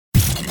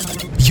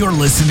You're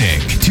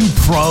listening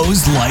to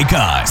Pros Like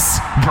Us,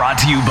 brought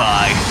to you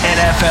by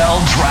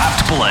NFL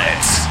Draft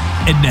Blitz.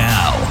 And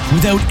now,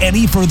 without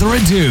any further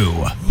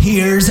ado,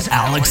 here's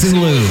Alex and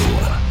Lou.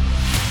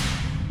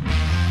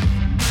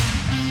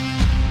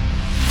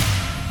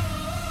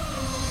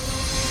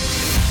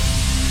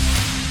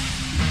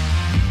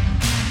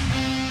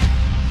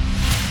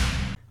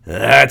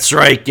 That's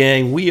right,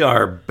 gang. We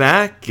are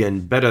back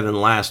and better than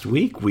last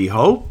week, we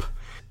hope.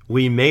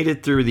 We made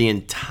it through the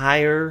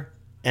entire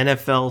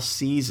NFL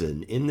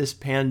season in this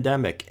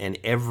pandemic, and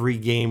every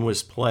game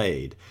was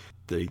played.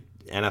 The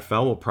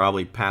NFL will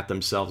probably pat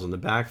themselves on the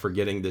back for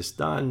getting this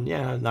done.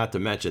 Yeah, not to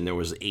mention there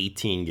was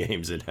 18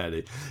 games that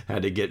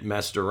had to get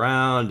messed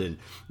around, and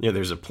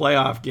there's a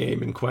playoff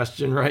game in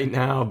question right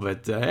now.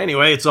 But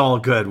anyway, it's all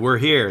good. We're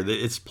here.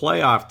 It's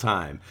playoff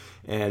time.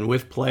 And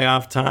with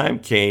playoff time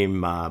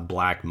came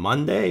Black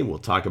Monday. We'll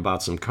talk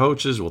about some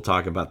coaches. We'll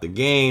talk about the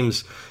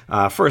games.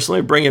 First,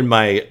 let me bring in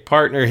my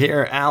partner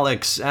here,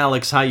 Alex.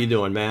 Alex, how you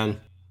doing, man?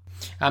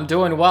 I'm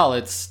doing well.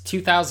 It's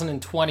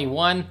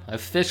 2021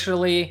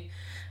 officially.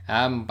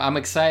 I'm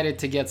excited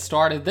to get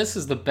started. This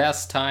is the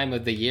best time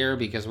of the year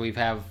because we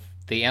have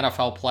the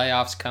NFL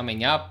playoffs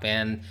coming up,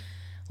 and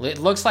it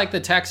looks like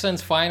the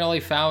Texans finally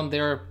found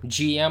their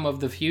GM of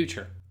the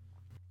future.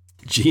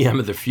 GM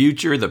of the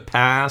future, the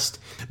past.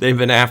 They've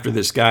been after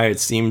this guy,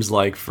 it seems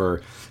like,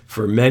 for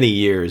many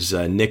years.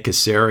 Nick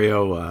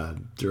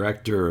Caserio,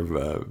 director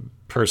of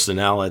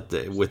personnel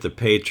with the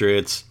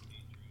Patriots.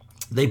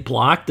 They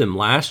blocked him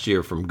last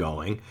year from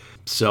going.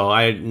 So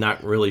I'm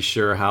not really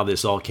sure how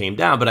this all came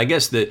down. But I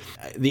guess the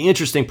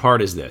interesting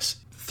part is this.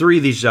 3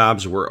 of these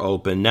jobs were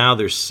open. Now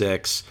there's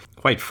 6.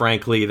 Quite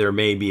frankly, there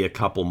may be a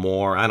couple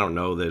more. I don't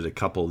know. There's a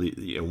couple.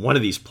 One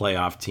of these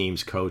playoff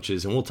teams'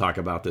 coaches, and we'll talk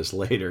about this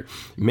later,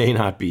 may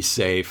not be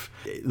safe.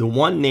 The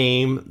one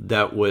name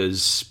that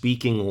was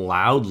speaking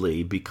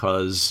loudly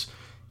because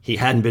he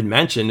hadn't been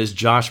mentioned is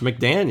Josh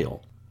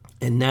McDaniel.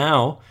 And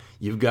now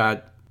you've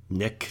got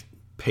Nick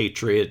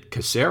Patriot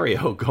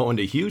Caserio going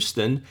to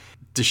Houston.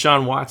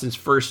 Deshaun Watson's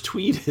first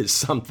tweet is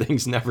 "Some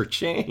things never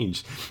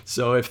change."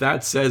 So if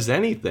that says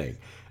anything.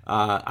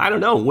 I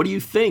don't know. What do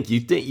you think? You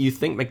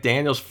think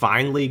McDaniel's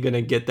finally going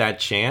to get that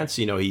chance?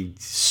 He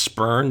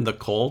spurned the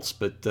Colts,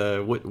 but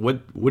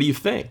what do you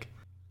think?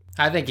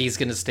 I think he's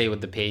going to stay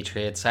with the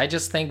Patriots. I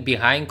just think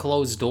behind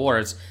closed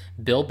doors,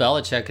 Bill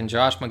Belichick and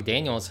Josh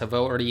McDaniels have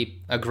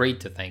already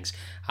agreed to things.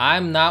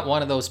 I'm not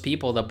one of those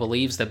people that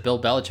believes that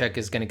Bill Belichick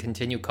is going to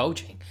continue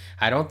coaching.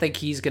 I don't think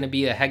he's going to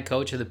be a head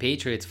coach of the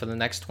Patriots for the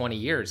next 20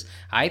 years.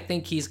 I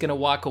think he's going to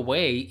walk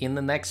away in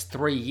the next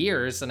 3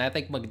 years, and I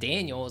think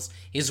McDaniels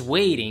is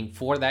waiting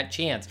for that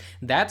chance.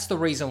 That's the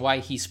reason why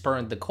he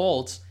spurned the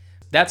Colts.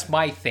 That's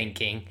my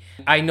thinking.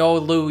 I know,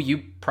 Lou,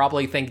 you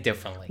probably think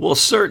differently. Well,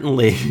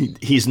 certainly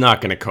he's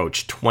not going to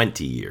coach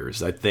 20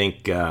 years. I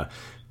think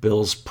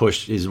Bill's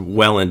push is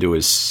well into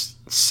his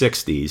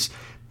 60s.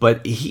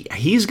 But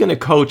he's going to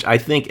coach, I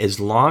think, as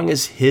long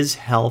as his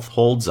health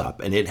holds up,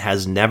 and it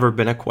has never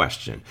been a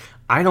question.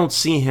 I don't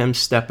see him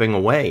stepping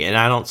away, and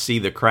I don't see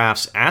the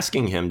Crafts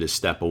asking him to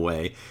step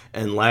away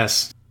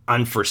unless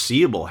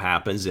unforeseeable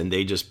happens and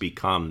they just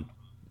become,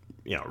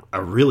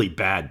 a really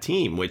bad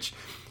team, which,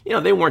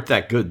 they weren't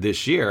that good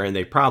this year, and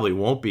they probably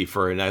won't be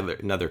for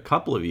another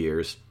couple of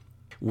years.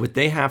 What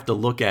they have to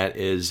look at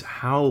is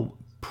how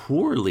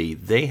poorly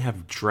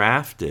they've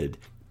drafted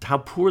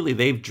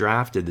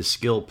the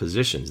skill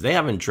positions. They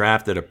haven't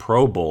drafted a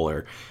Pro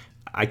Bowler.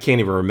 I can't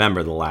even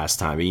remember the last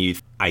time.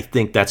 I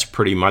think that's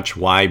pretty much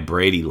why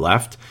Brady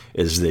left,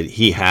 is that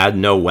he had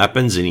no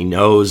weapons, and he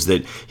knows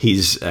that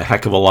he's a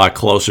heck of a lot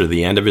closer to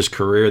the end of his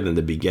career than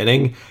the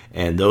beginning,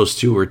 and those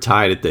two were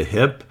tied at the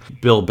hip.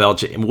 Bill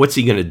Belichick, what's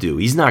he going to do?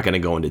 He's not going to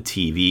go into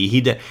TV.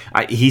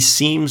 He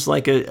seems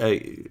like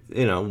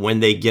when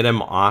they get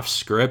him off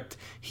script,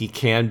 he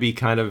can be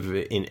kind of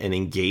an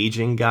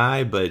engaging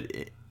guy, but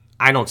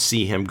I don't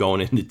see him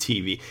going into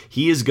TV.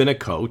 He is going to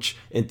coach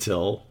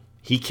until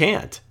he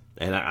can't.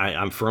 And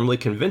I'm firmly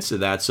convinced of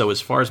that. So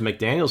as far as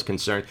McDaniel's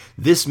concerned,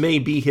 this may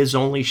be his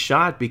only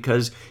shot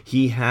because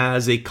he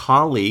has a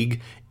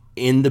colleague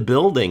in the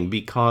building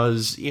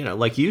because,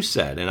 like you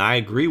said, and I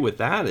agree with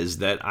that, is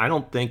that I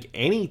don't think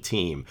any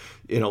team,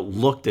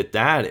 looked at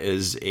that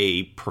as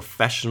a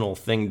professional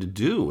thing to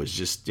do, is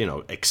just,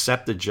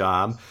 accept the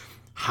job,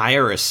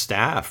 hire a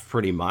staff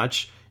pretty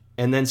much,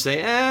 and then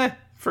say,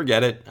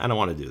 forget it. I don't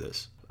want to do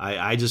this.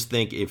 I just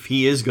think if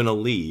he is going to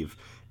leave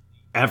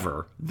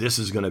ever, this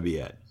is going to be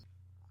it.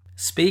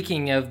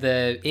 Speaking of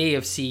the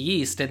AFC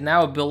East, it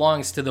now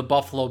belongs to the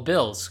Buffalo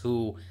Bills,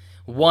 who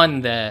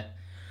won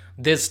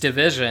this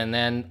division.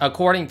 And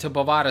according to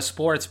Bovada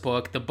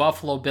Sportsbook, the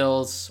Buffalo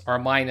Bills are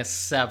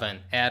 -7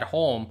 at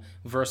home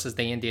versus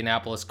the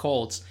Indianapolis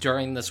Colts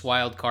during this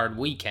wild card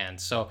weekend.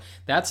 So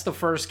that's the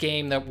first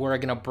game that we're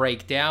going to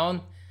break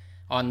down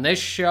on this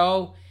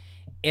show.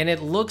 And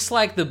it looks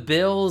like the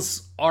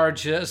Bills are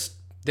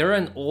they're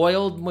an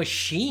oiled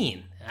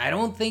machine. I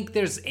don't think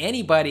there's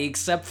anybody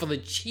except for the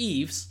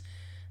Chiefs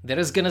that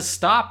is going to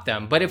stop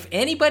them. But if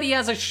anybody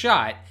has a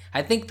shot,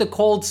 I think the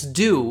Colts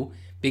do,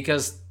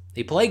 because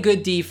They play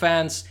good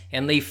defense,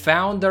 and they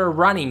found their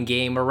running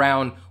game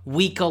around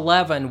week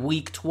 11,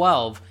 week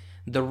 12.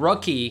 The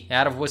rookie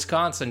out of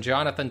Wisconsin,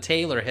 Jonathan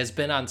Taylor, has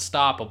been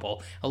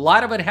unstoppable. A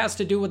lot of it has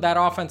to do with that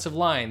offensive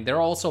line. They're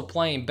also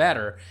playing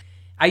better.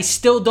 I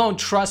still don't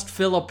trust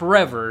Phillip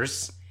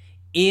Rivers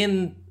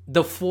in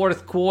the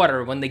fourth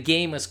quarter when the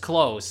game is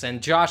close,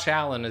 and Josh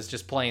Allen is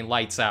just playing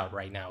lights out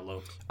right now,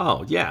 Lou.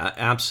 Oh, yeah,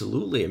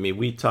 absolutely. I mean,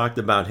 we talked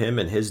about him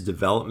and his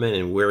development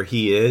and where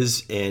he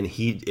is, and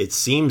it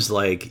seems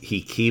like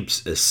he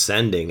keeps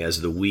ascending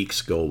as the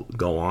weeks go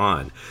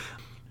on.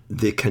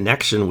 The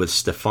connection with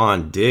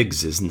Stephon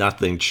Diggs is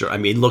nothing short. I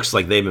mean, it looks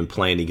like they've been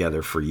playing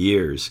together for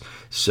years.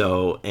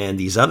 So, and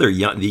these other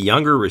the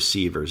younger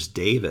receivers,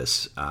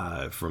 Davis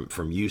from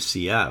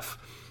UCF,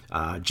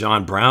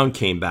 John Brown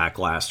came back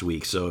last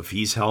week. So if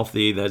he's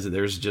healthy,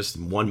 there's just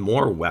one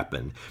more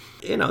weapon.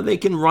 They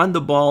can run the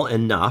ball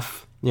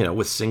enough,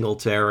 with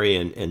Singletary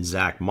and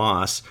Zach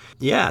Moss.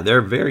 Yeah, they're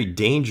a very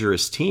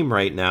dangerous team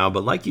right now.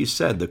 But like you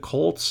said, the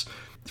Colts,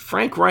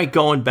 Frank Reich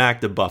going back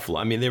to Buffalo.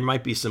 I mean, there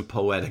might be some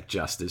poetic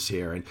justice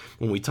here, and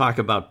when we talk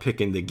about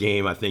picking the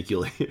game, I think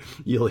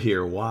you'll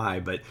hear why.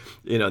 But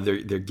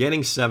they're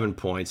getting 7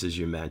 points, as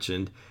you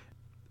mentioned.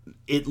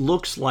 It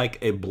looks like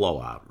a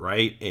blowout,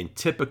 right? And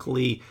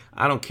typically,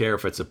 I don't care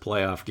if it's a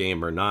playoff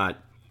game or not,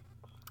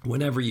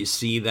 whenever you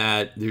see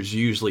that, there's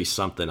usually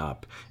something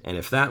up. And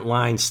if that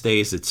line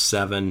stays at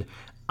 7,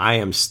 I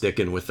am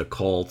sticking with the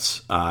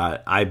Colts.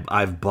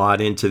 I've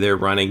bought into their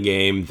running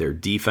game. Their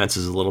defense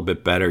is a little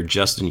bit better.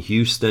 Justin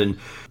Houston,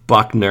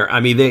 Buckner. I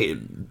mean,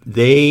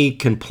 they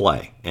can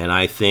play, and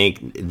I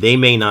think they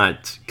may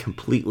not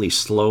completely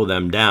slow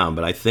them down,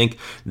 but I think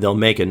they'll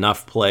make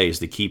enough plays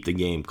to keep the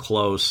game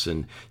close.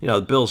 And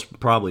the Bills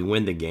probably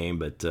win the game,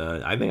 but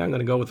I think I'm going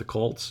to go with the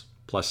Colts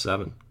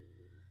 +7.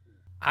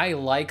 I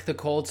like the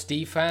Colts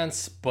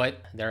defense,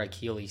 but their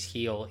Achilles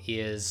heel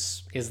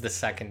is the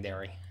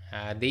secondary.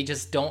 They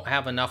just don't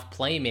have enough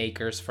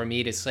playmakers for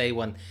me to say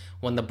when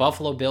the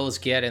Buffalo Bills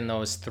get in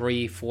those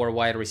 3-4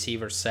 wide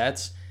receiver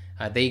sets,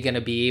 they're going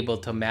to be able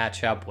to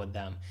match up with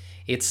them.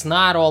 It's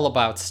not all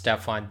about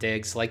Stephon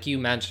Diggs, like you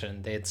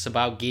mentioned. It's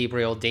about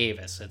Gabriel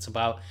Davis. It's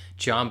about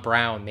John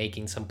Brown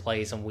making some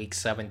plays in Week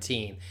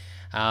 17.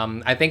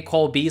 I think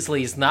Cole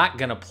Beasley is not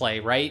going to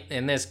play, right,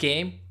 in this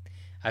game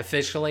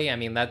officially. I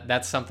mean,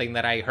 that's something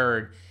that I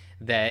heard,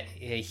 that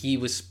he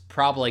was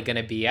probably going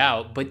to be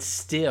out, but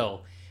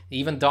still,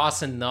 even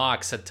Dawson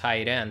Knox at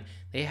tight end,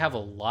 they have a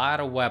lot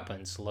of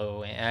weapons,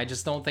 Lou, and I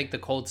just don't think the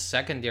Colts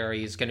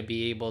secondary is going to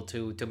be able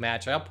to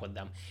match up with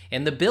them.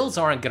 And the Bills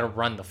aren't going to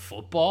run the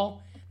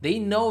football. They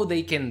know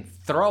they can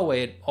throw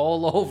it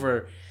all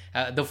over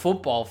the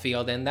football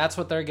field, and that's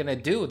what they're going to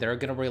do. They're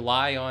going to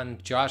rely on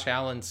Josh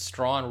Allen's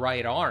strong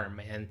right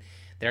arm, and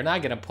they're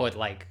not going to put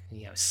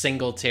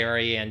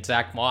Singletary and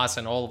Zach Moss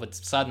and all of a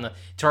sudden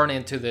turn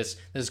into this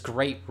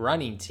great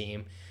running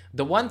team.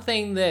 The one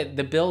thing that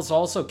the Bills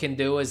also can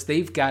do is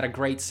they've got a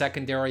great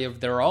secondary of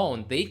their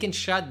own. They can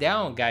shut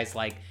down guys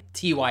like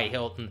T.Y.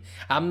 Hilton.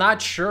 I'm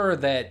not sure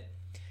that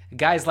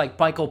guys like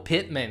Michael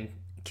Pittman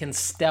can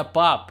step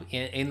up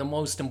in the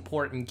most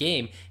important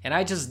game. And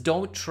I just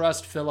don't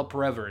trust Phillip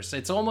Rivers.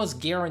 It's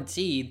almost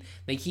guaranteed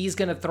that he's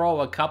going to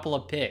throw a couple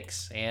of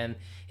picks. And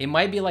it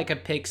might be like a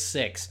pick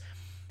 6.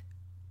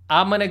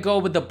 I'm going to go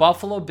with the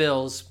Buffalo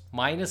Bills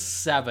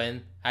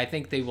 -7. I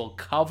think they will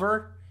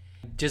cover.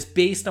 Just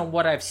based on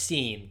what I've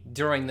seen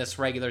during this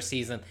regular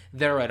season.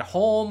 They're at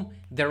home.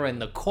 They're in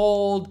the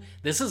cold.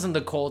 This isn't the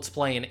Colts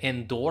playing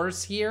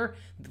indoors here.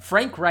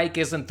 Frank Reich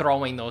isn't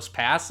throwing those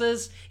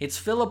passes. It's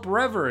Phillip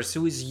Rivers,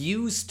 who is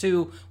used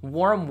to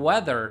warm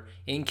weather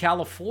in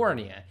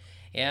California.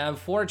 And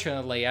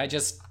unfortunately,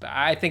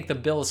 I think the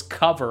Bills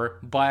cover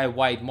by a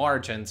wide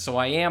margin. So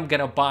I am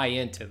going to buy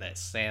into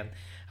this. And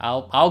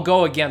I'll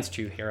go against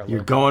you here a little.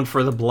 You're going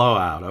for the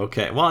blowout.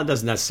 Okay. Well, it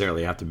doesn't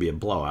necessarily have to be a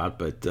blowout,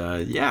 but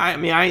yeah, I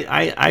mean,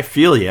 I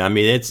feel you. I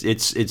mean,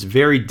 it's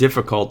very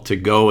difficult to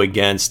go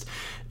against,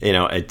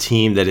 a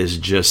team that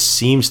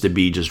seems to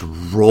be just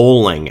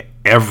rolling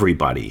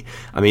everybody.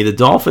 I mean, the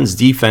Dolphins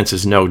defense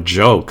is no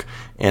joke,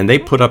 and they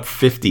put up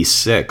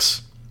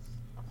 56.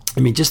 I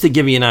mean, just to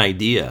give you an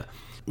idea.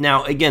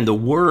 Now, again,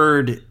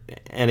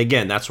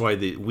 that's why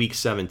the Week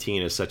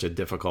 17 is such a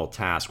difficult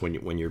task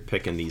when you're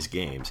picking these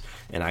games.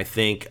 And I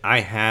think I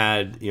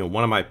had,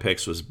 one of my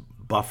picks was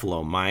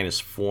Buffalo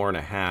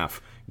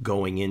 -4.5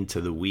 going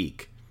into the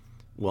week.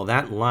 Well,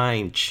 that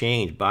line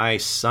changed. By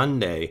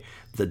Sunday,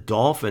 the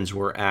Dolphins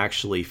were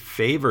actually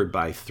favored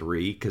by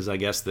 3 because I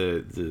guess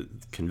the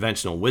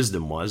conventional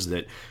wisdom was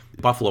that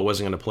Buffalo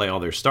wasn't going to play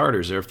all their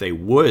starters, or if they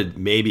would,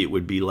 maybe it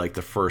would be like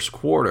the first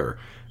quarter,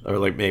 or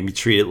like maybe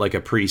treat it like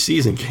a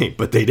preseason game,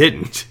 but they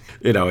didn't.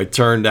 It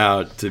turned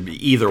out to be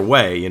either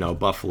way,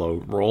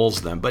 Buffalo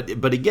rolls them.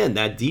 But again,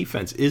 that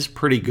defense is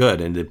pretty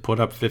good, and to put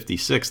up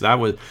 56, that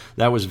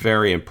was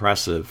very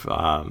impressive.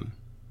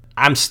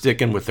 I'm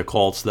sticking with the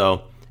Colts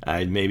though.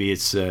 Maybe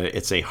it's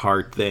a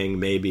heart thing.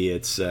 Maybe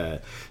it's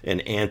an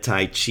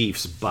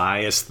anti-Chiefs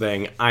bias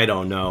thing. I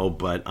don't know,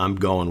 but I'm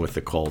going with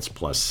the Colts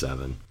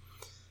 +7.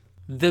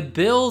 The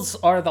Bills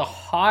are the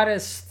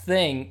hottest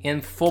thing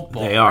in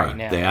football They are. right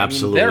now. They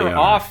absolutely their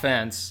are.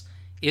 offense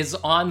is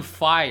on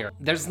fire.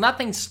 There's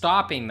nothing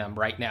stopping them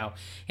right now.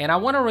 And I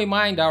want to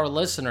remind our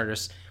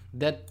listeners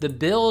that the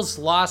Bills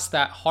lost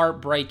that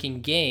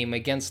heartbreaking game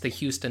against the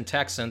Houston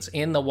Texans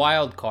in the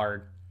wild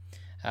card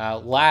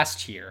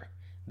last year.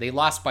 They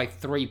lost by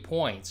 3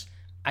 points.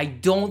 I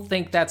don't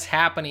think that's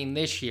happening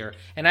this year.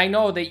 And I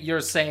know that you're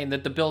saying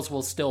that the Bills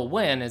will still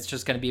win. It's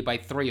just going to be by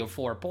 3 or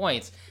 4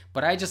 points.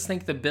 But I just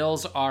think the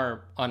Bills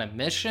are on a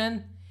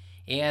mission.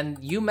 And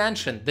you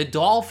mentioned the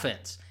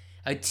Dolphins,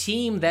 a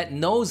team that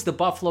knows the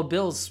Buffalo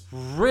Bills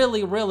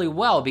really, really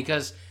well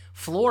because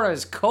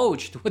Flores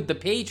coached with the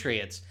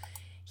Patriots.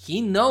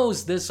 He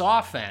knows this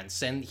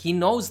offense and he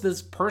knows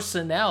this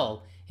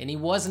personnel. And he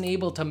wasn't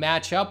able to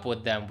match up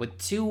with them, with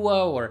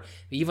Tua, or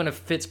even if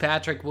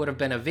Fitzpatrick would have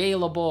been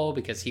available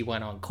because he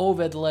went on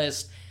COVID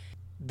list.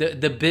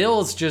 The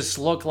Bills just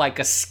look like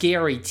a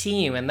scary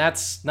team, and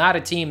that's not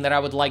a team that I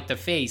would like to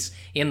face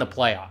in the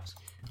playoffs.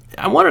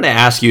 I wanted to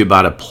ask you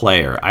about a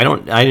player. I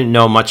didn't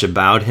know much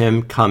about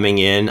him coming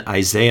in.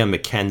 Isaiah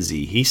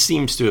McKenzie. He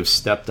seems to have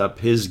stepped up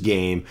his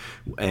game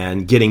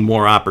and getting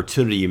more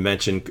opportunity. You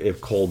mentioned if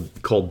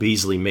Cole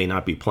Beasley may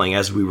not be playing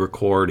as we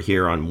record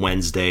here on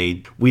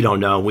Wednesday. We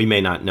don't know. We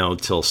may not know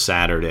till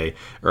Saturday,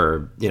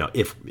 or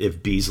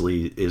if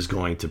Beasley is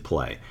going to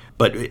play.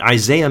 But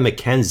Isaiah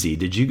McKenzie,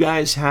 did you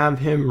guys have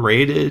him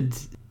rated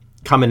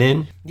coming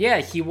in? Yeah,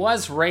 he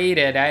was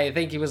rated. I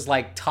think he was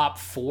like top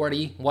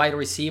 40 wide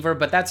receiver,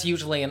 but that's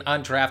usually an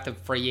undrafted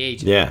free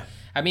agent. Yeah.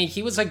 I mean,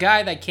 he was a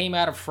guy that came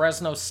out of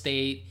Fresno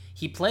State.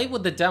 He played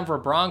with the Denver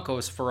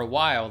Broncos for a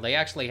while. They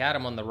actually had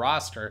him on the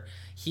roster.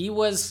 He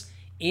was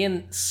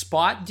in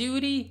spot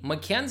duty.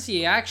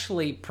 McKenzie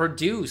actually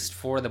produced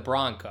for the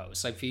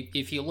Broncos,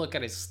 if you look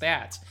at his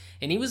stats.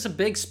 And he was a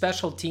big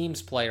special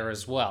teams player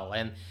as well.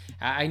 And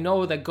I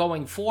know that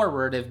going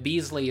forward, if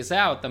Beasley is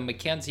out, then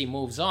McKenzie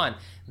moves on.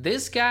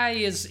 This guy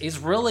is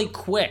really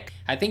quick.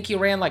 I think he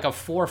ran like a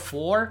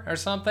 4.4 or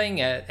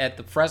something at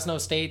the Fresno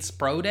State's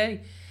Pro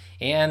Day.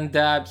 And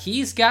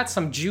he's got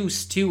some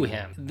juice to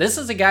him. This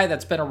is a guy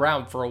that's been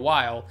around for a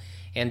while,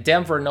 and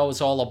Denver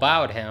knows all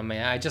about him.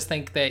 And I just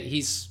think that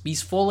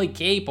he's fully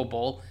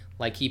capable,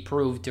 like he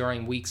proved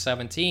during Week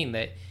 17,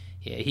 that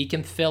he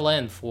can fill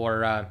in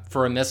for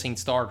a missing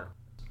starter.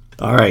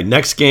 All right,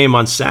 next game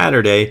on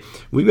Saturday,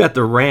 we've got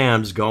the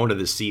Rams going to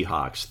the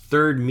Seahawks.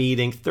 Third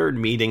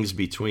meetings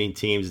between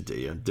teams,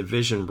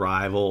 division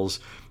rivals.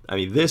 I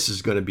mean, this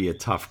is going to be a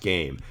tough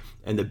game.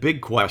 And the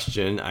big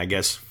question, I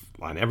guess,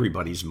 on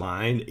everybody's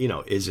mind,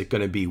 is it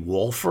going to be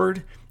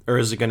Wolford or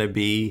is it going to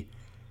be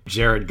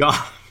Jared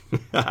Goff?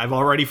 I've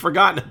already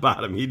forgotten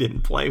about him. He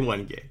didn't play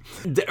one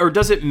game. Or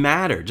does it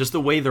matter? Just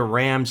the way the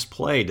Rams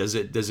play, does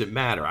it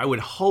matter? I would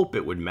hope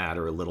it would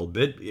matter a little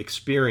bit.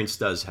 Experience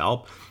does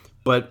help.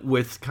 But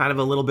with kind of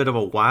a little bit of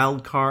a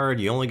wild card,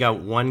 you only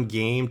got one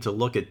game to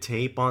look at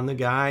tape on the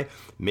guy.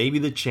 Maybe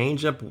the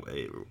changeup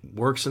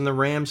works in the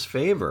Rams'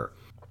 favor.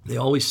 They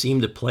always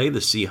seem to play the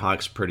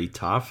Seahawks pretty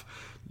tough.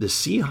 The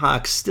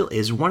Seahawks still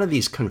is one of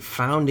these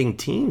confounding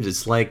teams.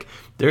 It's like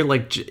they're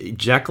like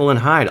Jekyll and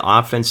Hyde,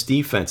 offense,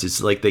 defense.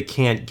 It's like they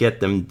can't get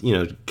them,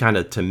 kind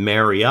of to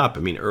marry up. I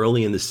mean,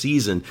 early in the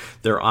season,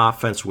 their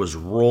offense was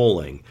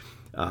rolling.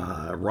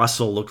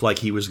 Russell looked like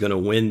he was going to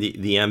win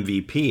the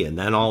MVP, and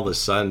then all of a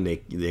sudden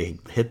they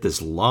hit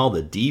this lull.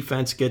 The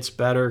defense gets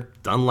better.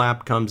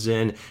 Dunlap comes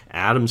in.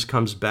 Adams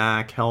comes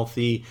back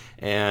healthy,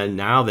 and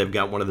now they've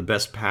got one of the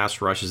best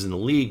pass rushes in the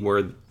league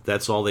where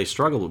that's all they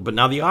struggled with. But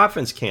now the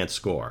offense can't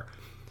score.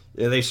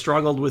 They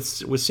struggled with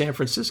San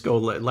Francisco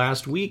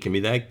last week. I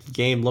mean, that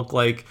game looked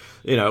like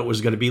it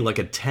was going to be like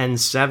a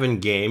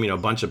 10-7 game. A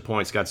bunch of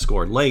points got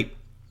scored late.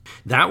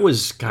 That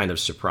was kind of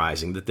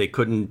surprising that they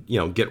couldn't,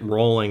 get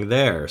rolling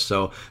there.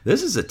 So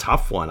this is a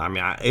tough one. I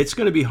mean, it's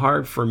going to be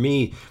hard for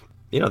me.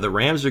 The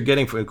Rams are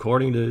getting,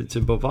 according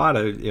to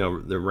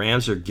Bovada, the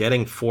Rams are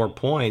getting 4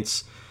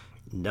 points.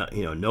 No,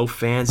 no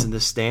fans in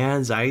the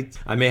stands. I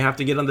may have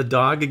to get on the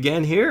dog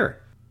again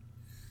here.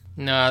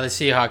 No, the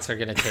Seahawks are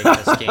going to take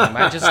this game.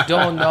 I just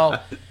don't know.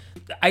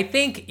 I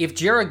think if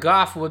Jared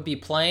Goff would be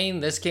playing,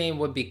 this game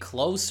would be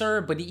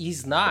closer, but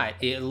he's not.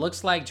 It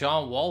looks like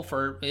John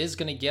Wolford is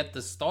going to get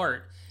the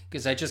start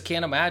because I just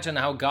can't imagine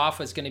how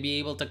Goff is going to be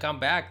able to come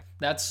back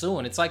that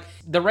soon. It's like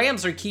the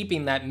Rams are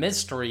keeping that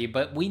mystery,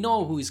 but we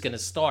know who's going to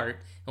start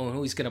and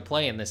who's going to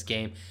play in this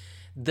game.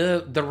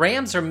 The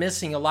Rams are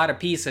missing a lot of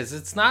pieces.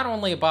 It's not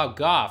only about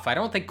Goff. I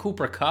don't think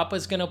Cooper Kupp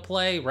is going to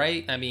play,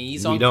 right? I mean,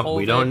 he's on COVID.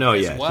 We don't know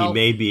yet. Well. He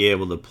may be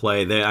able to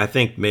play. I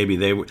think maybe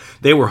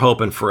they were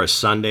hoping for a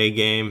Sunday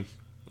game,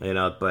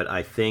 but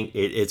I think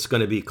it's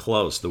going to be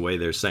close the way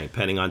they're saying,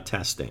 depending on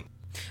testing.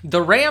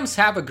 The Rams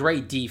have a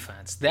great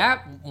defense.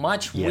 That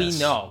much Yes. we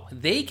know.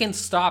 They can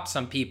stop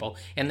some people.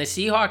 And the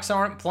Seahawks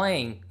aren't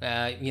playing,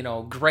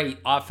 great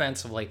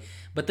offensively.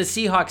 But the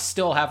Seahawks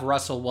still have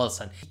Russell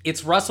Wilson.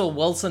 It's Russell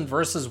Wilson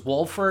versus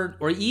Wolford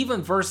or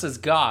even versus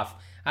Goff.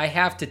 I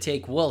have to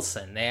take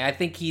Wilson. I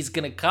think he's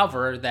going to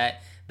cover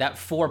that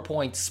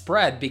 4-point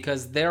spread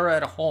because they're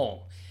at home.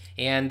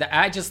 And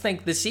I just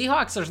think the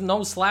Seahawks are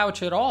no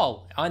slouch at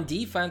all on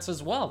defense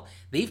as well.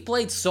 They've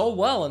played so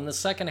well in the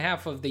second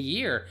half of the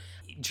year.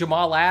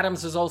 Jamal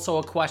Adams is also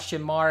a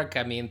question mark.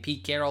 I mean,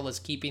 Pete Carroll is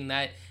keeping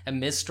that a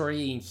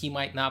mystery, and he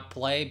might not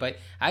play. But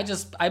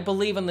I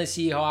believe in the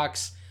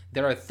Seahawks.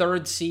 They're a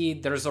third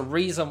seed. There's a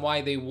reason why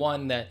they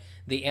won the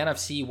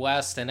NFC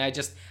West. And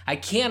I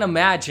can't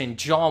imagine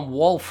John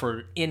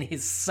Wolford in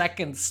his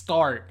second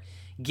start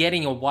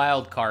getting a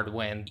wild card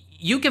win.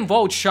 You can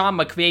vote Sean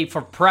McVay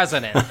for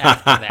president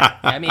after that.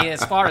 I mean,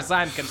 as far as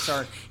I'm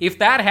concerned, if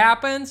that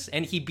happens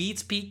and he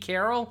beats Pete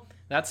Carroll,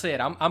 that's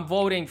it. I'm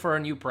voting for a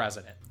new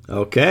president.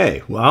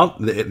 Okay, well,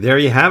 there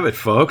you have it,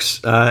 folks.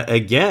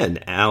 Again,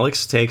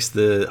 Alex takes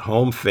the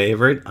home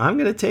favorite. I'm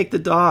going to take the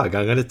dog.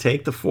 I'm going to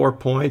take the 4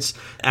 points.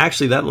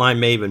 Actually, that line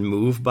may even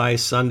move by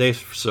Sunday.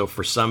 So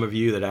for some of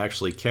you that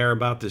actually care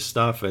about this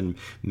stuff and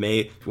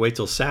may wait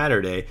till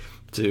Saturday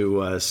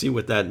to see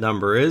what that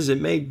number is, it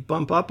may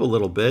bump up a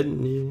little bit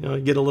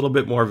and get a little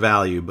bit more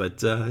value.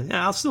 But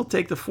I'll still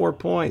take the 4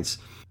 points.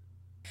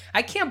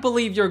 I can't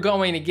believe you're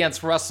going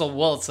against Russell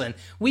Wilson.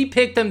 We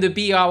picked him to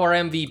be our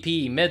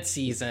MVP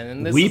midseason,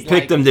 and we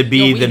picked him to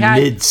be the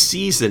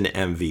mid-season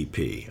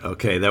MVP.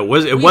 Okay, it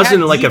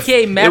wasn't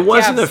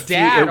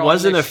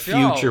a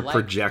future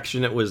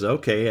projection. It was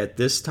okay at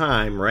this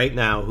time, right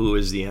now. Who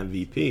is the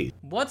MVP?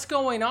 What's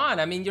going on?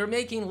 I mean, you're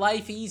making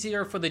life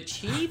easier for the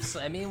Chiefs.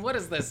 I mean, what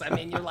is this? I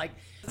mean, you're like.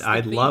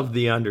 I love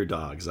the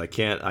underdogs. I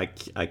can't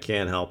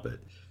help it.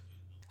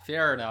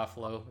 Fair enough,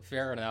 Lou.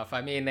 Fair enough. I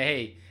mean,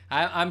 hey.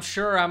 I'm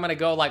sure I'm going to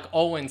go like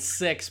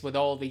 0-6 with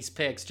all these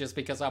picks just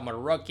because I'm a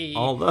rookie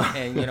and,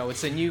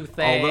 it's a new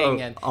thing.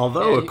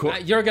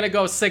 You're going to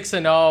go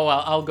 6-0.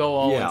 I'll go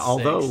 0-6. Yeah,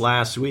 although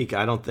last week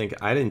I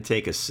didn't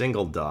take a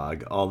single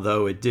dog,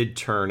 although it did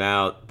turn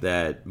out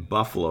that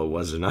Buffalo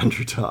was an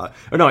underdog.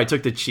 Or no, I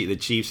took the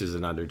Chiefs as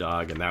an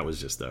underdog, and that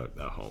was just a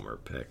homer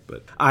pick.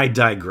 But I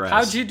digress.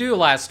 How'd you do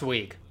last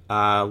week?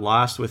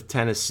 Lost with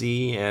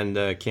Tennessee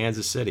and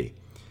Kansas City.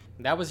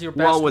 That was your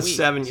best with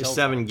week.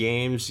 seven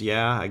games,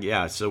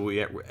 yeah. So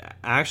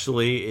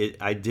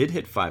I did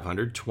hit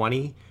 500,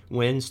 20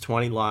 wins,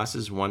 20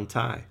 losses, 1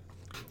 tie.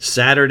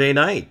 Saturday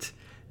night,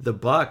 the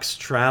Bucs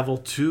travel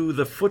to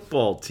the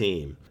football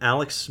team.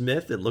 Alex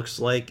Smith, it looks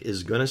like,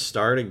 is going to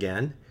start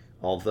again,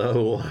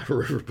 although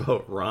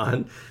Riverboat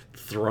Ron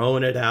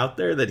throwing it out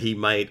there that he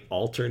might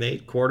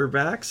alternate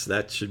quarterbacks.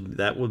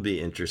 That would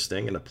be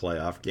interesting in a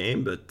playoff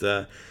game,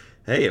 but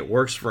hey, it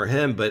works for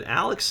him. But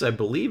Alex, I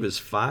believe, is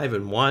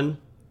 5-1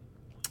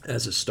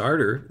 as a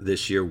starter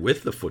this year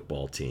with the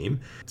football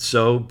team.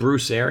 So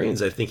Bruce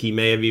Arians, I think he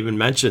may have even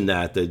mentioned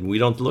that we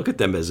don't look at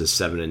them as a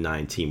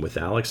 7-9 team. With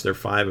Alex, they're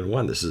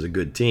 5-1. This is a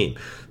good team.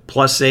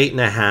 Plus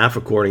 8.5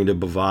 according to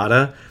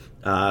Bovada.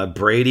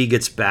 Brady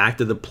gets back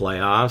to the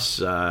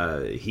playoffs.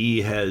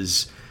 He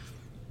has,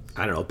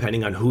 I don't know,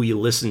 depending on who you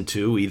listen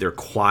to, either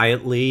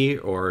quietly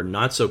or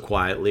not so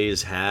quietly,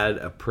 has had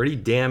a pretty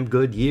damn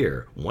good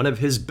year. One of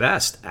his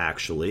best,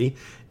 actually.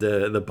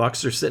 The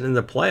Bucs are sitting in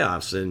the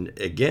playoffs, and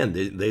again,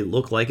 they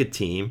look like a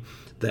team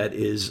that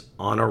is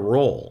on a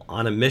roll,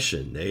 on a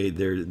mission.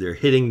 They're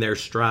hitting their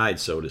stride,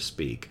 so to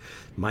speak.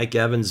 Mike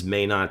Evans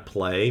may not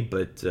play,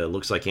 but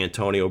looks like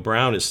Antonio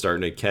Brown is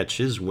starting to catch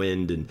his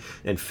wind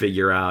and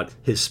figure out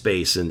his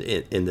space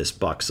in this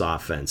Bucs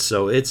offense.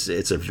 So it's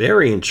a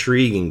very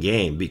intriguing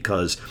game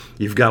because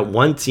you've got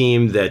one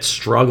team that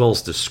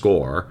struggles to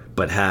score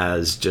but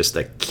has just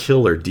a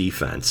killer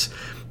defense.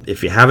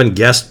 If you haven't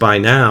guessed by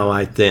now,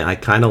 I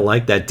kind of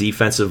like that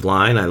defensive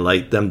line. I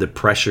like them to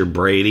pressure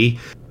Brady.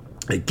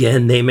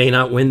 Again, they may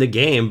not win the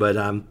game, but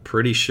I'm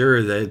pretty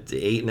sure that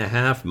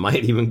 8.5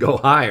 might even go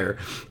higher.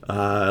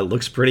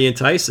 Looks pretty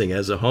enticing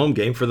as a home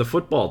game for the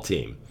football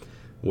team.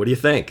 What do you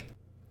think?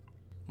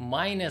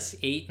 Minus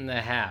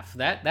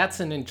 8.5. That's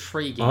an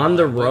intriguing on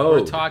the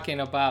road. We're talking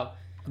about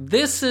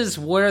this is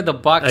where the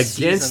Bucs against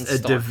season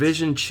starts. A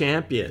division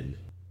champion.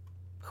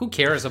 Who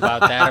cares about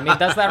that? I mean,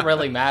 does that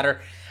really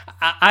matter?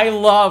 I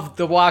love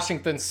the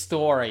Washington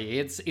story.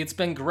 It's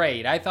been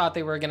great. I thought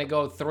they were going to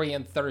go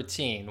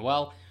 3-13.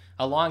 Well,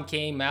 along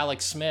came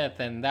Alex Smith,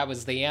 and that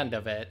was the end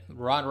of it.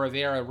 Ron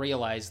Rivera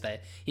realized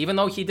that, even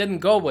though he didn't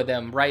go with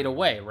him right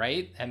away,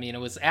 right? I mean, it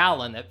was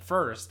Allen at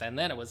first, and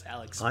then it was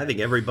Alex Smith. I think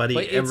everybody...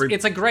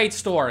 It's a great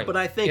story. But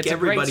I think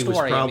everybody was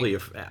probably...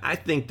 I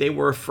think they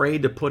were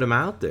afraid to put him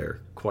out there,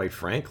 quite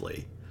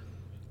frankly.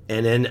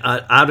 And then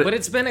but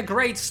it's been a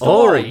great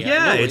story. Oh,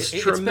 yeah, it's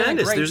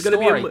tremendous. There's going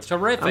to be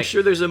terrific. I'm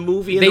sure there's a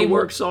movie in the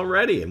works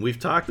already, and we've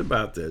talked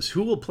about this.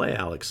 Who will play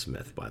Alex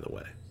Smith, by the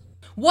way?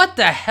 What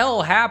the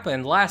hell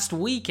happened last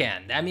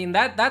weekend? I mean,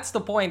 that's the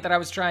point that I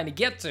was trying to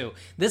get to.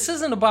 This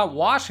isn't about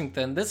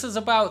Washington. This is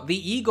about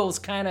the Eagles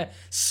kind of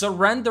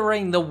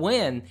surrendering the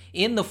win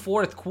in the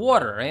fourth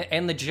quarter.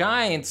 And the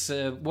Giants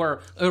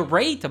were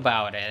irate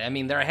about it. I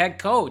mean, their head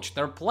coach,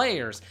 their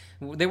players,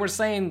 they were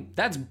saying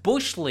that's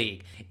Bush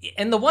League.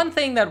 And the one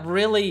thing that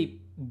really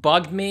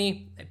bugged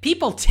me,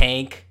 people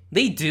tank.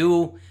 They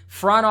do.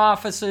 Front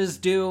offices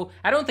do.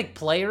 I don't think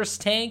players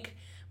tank.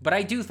 But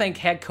I do think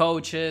head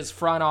coaches,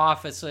 front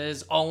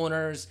offices,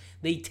 owners,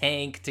 they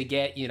tank to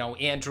get,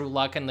 Andrew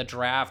Luck in the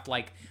draft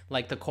like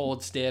the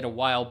Colts did a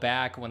while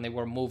back when they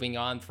were moving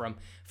on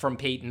from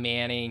Peyton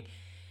Manning.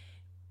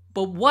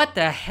 But what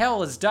the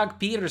hell is Doug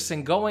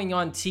Peterson going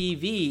on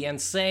TV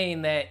and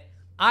saying that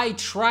I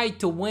tried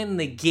to win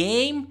the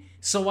game,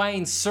 so I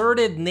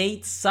inserted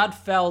Nate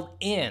Sudfeld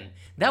in?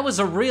 That was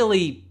a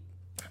really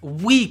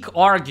weak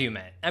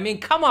argument. I mean,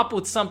 come up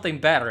with something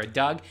better,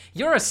 Doug.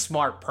 You're a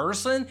smart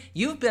person.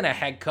 You've been a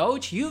head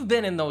coach. You've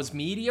been in those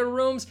media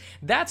rooms.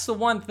 That's the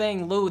one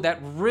thing, Lou, that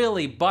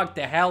really bugged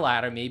the hell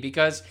out of me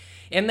because...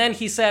 And then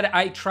he said,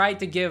 I tried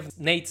to give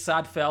Nate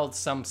Sudfeld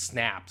some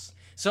snaps.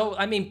 So,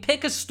 I mean,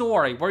 pick a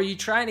story. Were you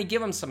trying to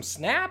give him some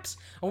snaps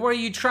or were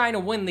you trying to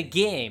win the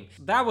game?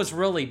 That was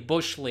really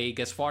Bush League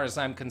as far as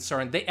I'm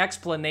concerned. The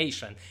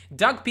explanation.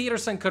 Doug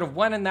Peterson could have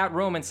went in that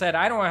room and said,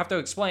 I don't have to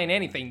explain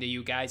anything to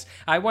you guys.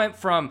 I went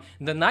from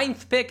the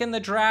 9th pick in the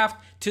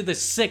draft to the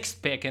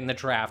 6th pick in the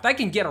draft. I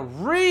can get a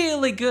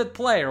really good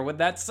player with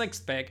that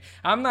 6th pick.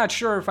 I'm not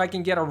sure if I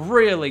can get a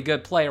really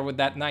good player with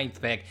that 9th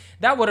pick.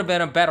 That would have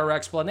been a better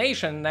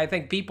explanation, and I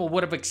think people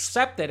would have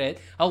accepted it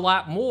a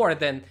lot more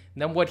than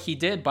what he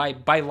did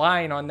by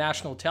lying on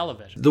national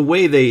television. The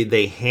way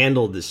they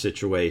handled the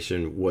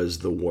situation was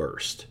the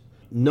worst.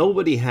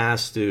 Nobody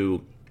has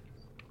to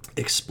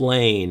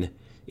explain,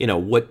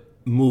 what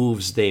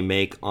moves they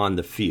make on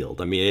the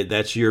field. I mean,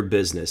 that's your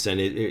business.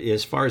 And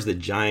as far as the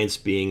Giants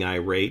being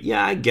irate,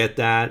 yeah, I get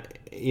that,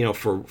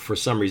 for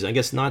some reason. I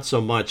guess not so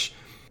much,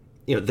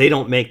 they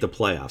don't make the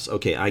playoffs.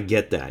 Okay, I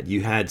get that.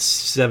 You had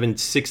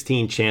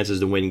 16 chances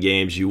to win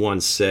games. You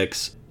won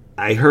 6.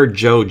 I heard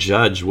Joe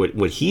Judge,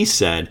 what he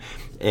said,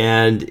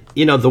 and,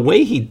 the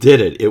way he did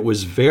it, it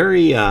was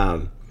very,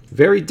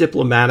 very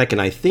diplomatic,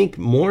 and I think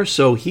more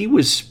so he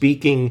was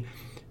speaking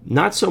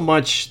not so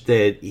much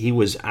that he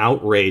was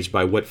outraged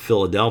by what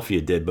Philadelphia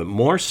did, but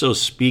more so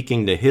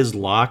speaking to his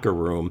locker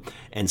room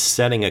and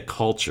setting a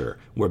culture.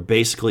 We're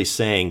basically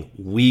saying,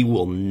 we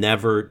will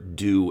never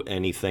do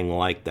anything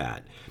like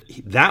that.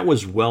 That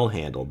was well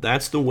handled.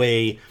 That's the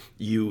way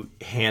you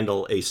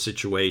handle a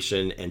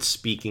situation and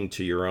speaking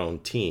to your own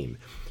team.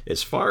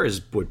 As far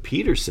as what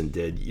Peterson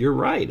did, you're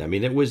right. I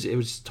mean, it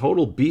was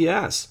total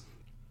BS.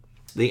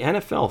 The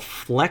NFL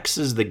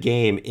flexes the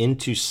game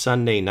into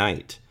Sunday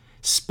night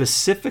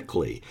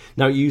specifically.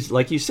 Now,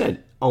 like you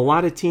said, a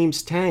lot of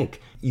teams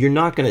tank. You're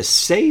not going to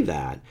say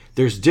that.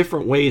 There's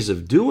different ways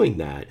of doing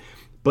that.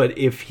 But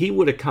if he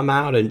would have come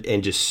out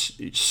and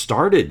just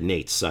started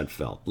Nate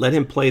Sudfeld, let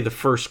him play the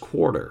first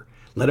quarter,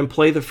 let him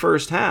play the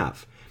first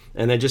half,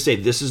 and then just say,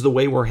 this is the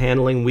way we're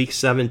handling week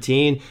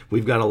 17.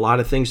 We've got a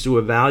lot of things to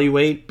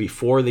evaluate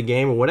before the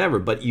game or whatever.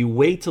 But you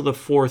wait till the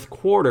fourth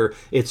quarter.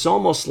 It's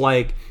almost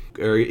like,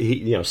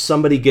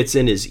 somebody gets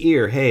in his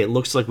ear, hey, it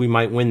looks like we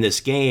might win this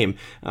game.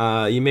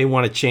 You may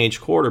want to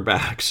change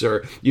quarterbacks,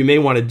 or you may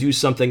want to do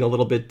something a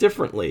little bit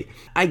differently.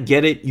 I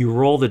get it. You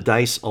roll the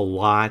dice a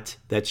lot.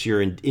 That's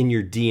in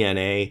your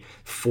DNA.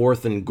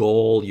 4th and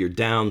goal, you're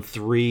down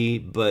 3,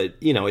 but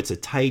it's a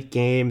tight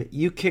game.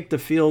 You kick the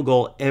field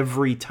goal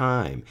every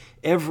time.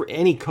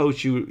 Any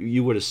coach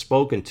you would have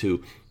spoken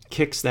to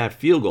kicks that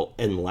field goal,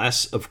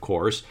 unless, of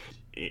course,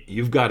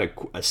 you've got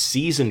a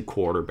seasoned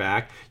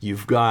quarterback.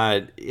 You've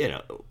got,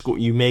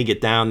 you may get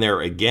down there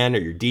again, or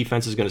your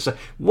defense is going to say,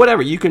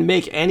 whatever. You can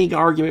make any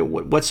argument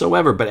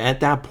whatsoever, but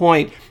at that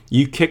point,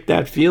 you kick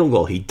that field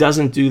goal. He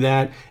doesn't do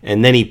that,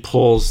 and then he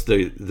pulls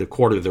the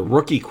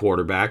rookie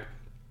quarterback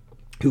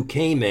who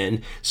came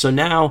in. So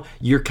now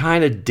you're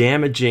kind of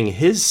damaging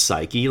his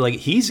psyche. Like,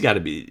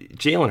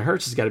 Jalen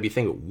Hurts has got to be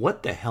thinking,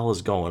 what the hell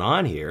is going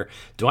on here?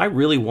 Do I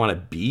really want to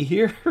be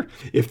here?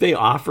 If they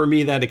offer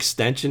me that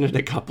extension in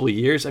a couple of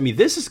years, I mean,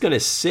 this is going to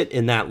sit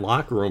in that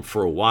locker room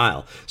for a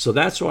while. So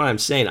that's why I'm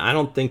saying I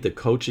don't think the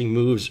coaching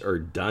moves are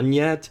done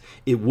yet.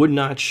 It would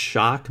not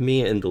shock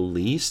me in the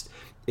least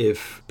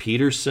if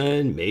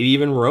Peterson, maybe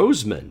even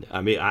Roseman.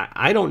 I mean,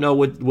 I don't know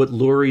what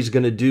Lurie's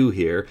going to do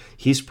here.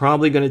 He's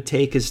probably going to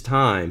take his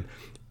time,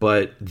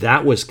 but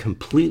that was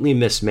completely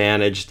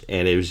mismanaged,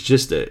 and it was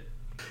just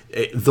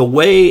the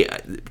way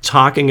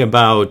talking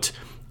about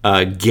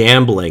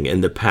gambling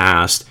in the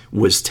past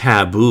was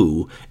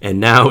taboo, and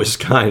now has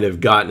kind of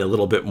gotten a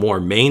little bit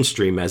more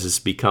mainstream as it's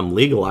become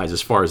legalized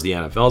as far as the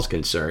NFL is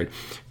concerned.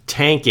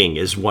 Tanking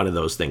is one of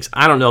those things.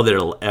 I don't know that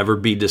it'll ever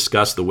be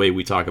discussed the way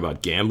we talk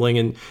about gambling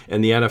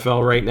in the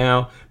NFL right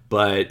now,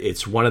 but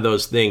it's one of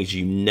those things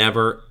you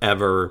never,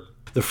 ever...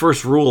 The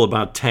first rule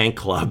about Tank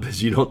Club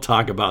is you don't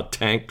talk about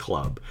Tank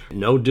Club.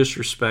 No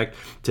disrespect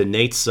to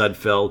Nate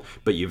Sudfeld,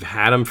 but you've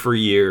had him for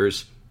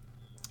years.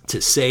 To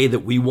say that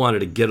we wanted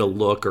to get a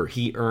look or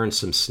he earned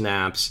some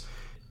snaps,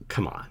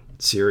 come on,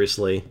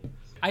 seriously?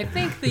 I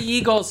think the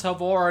Eagles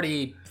have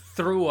already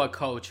threw a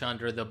coach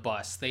under the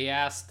bus. They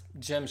asked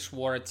Jim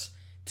Schwartz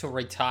to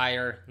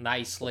retire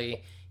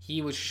nicely.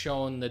 He was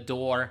shown the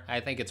door. I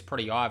think it's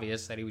pretty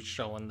obvious that he was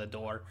shown the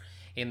door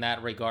in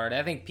that regard.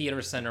 I think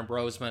Peterson and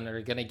Roseman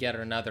are going to get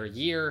another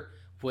year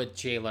with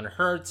Jalen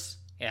Hurts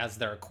as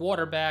their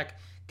quarterback.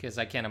 because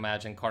I can't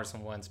imagine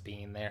Carson Wentz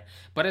being there.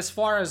 But as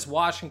far as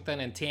Washington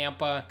and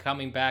Tampa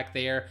coming back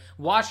there,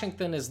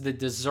 Washington is the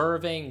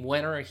deserving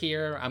winner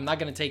here. I'm not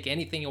going to take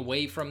anything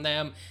away from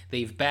them.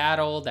 They've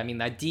battled. I mean,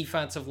 that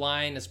defensive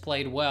line has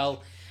played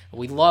well.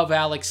 We love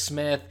Alex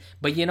Smith.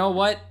 But you know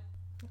what?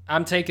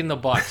 I'm taking the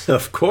Bucs.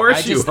 Of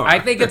course you are. I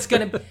think it's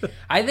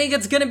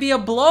gonna be a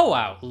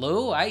blowout,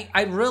 Lou.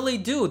 I really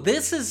do.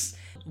 This is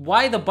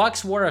why the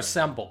Bucs were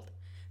assembled.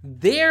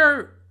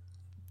 Their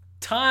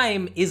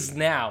time is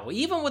now.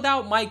 Even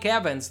without Mike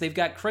Evans, they've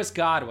got Chris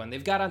Godwin,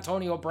 they've got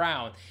Antonio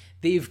Brown,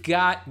 they've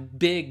got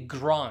Big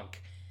Gronk.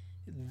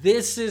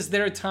 This is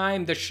their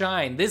time to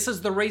shine. This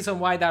is the reason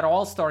why that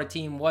all-star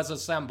team was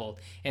assembled.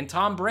 And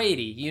Tom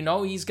Brady,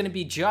 he's going to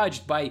be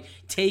judged by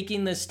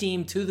taking this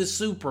team to the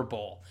Super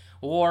Bowl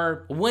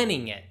or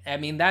winning it. I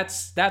mean,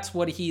 that's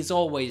what he's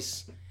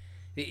always,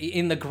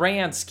 in the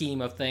grand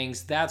scheme of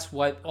things, that's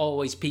what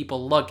always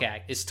people look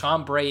at, is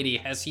Tom Brady.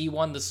 Has he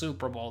won the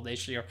Super Bowl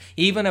this year?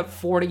 Even at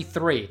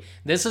 43.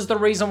 This is the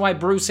reason why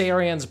Bruce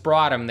Arians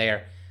brought him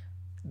there.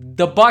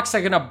 The Bucs are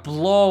going to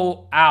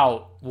blow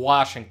out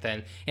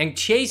Washington. And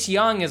Chase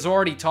Young is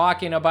already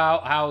talking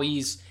about how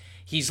he's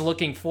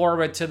looking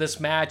forward to this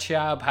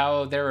matchup,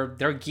 how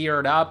they're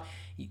geared up.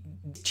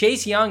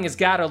 Chase Young has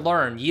got to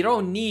learn. You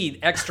don't need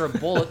extra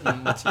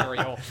bulletin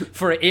material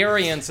for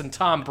Arians and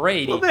Tom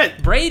Brady.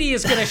 Brady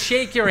is going to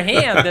shake your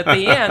hand at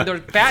the end or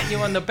pat you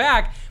on the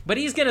back, but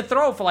he's going to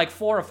throw for like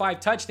 4 or 5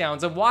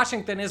 touchdowns, and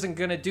Washington isn't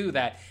going to do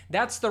that.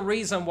 That's the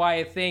reason why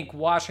I think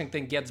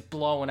Washington gets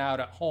blown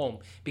out at home,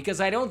 because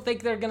I don't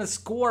think they're going to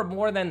score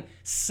more than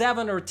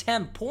 7 or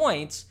 10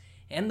 points,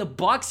 and the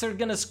Bucs are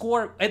going to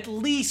score at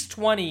least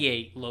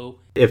 28, Lou.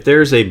 If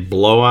there's a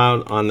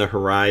blowout on the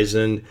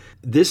horizon,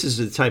 this is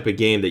the type of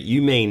game that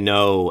you may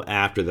know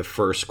after the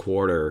first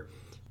quarter,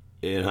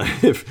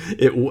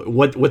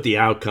 what the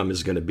outcome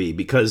is going to be.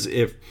 Because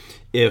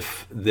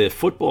if the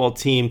football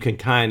team can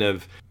kind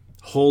of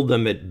hold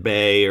them at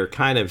bay or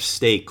kind of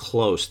stay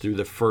close through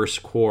the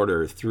first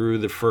quarter, through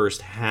the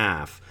first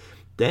half,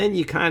 then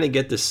you kind of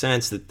get the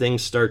sense that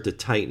things start to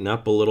tighten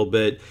up a little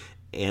bit.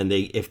 And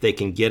if they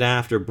can get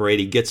after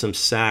Brady, get some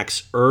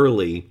sacks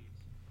early,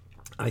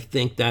 I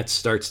think that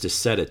starts to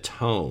set a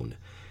tone.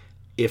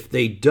 If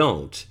they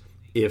don't,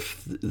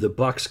 if the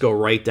Bucs go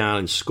right down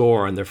and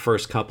score on their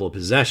first couple of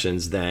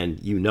possessions, then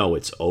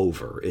it's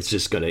over. It's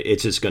just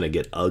gonna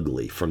get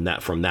ugly from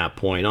that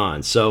point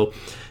on. So,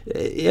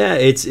 yeah,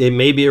 it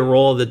may be a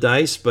roll of the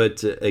dice,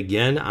 but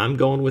again, I'm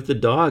going with the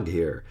dog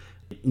here.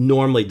 It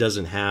normally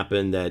doesn't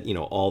happen that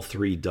all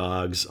 3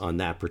 dogs on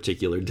that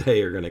particular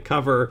day are going to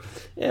cover,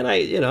 and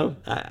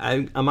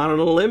I'm out on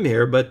a limb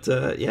here, but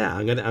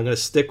I'm gonna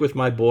stick with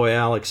my boy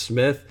Alex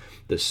Smith.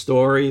 The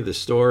story,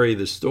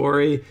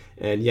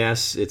 and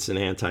yes, it's an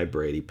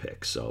anti-Brady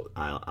pick, so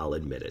I'll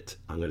admit it.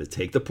 I'm going to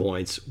take the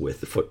points with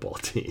the football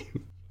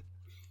team.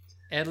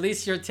 At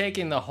least you're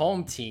taking the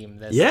home team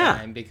this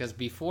time, because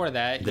before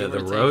that you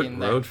were taking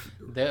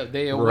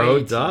the away road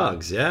team.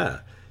 Dogs. Yeah.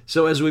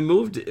 So as we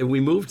moved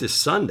to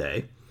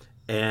Sunday,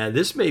 and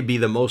this may be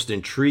the most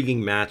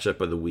intriguing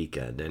matchup of the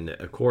weekend. And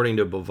according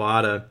to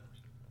Bovada,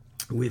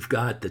 we've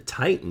got the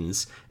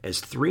Titans as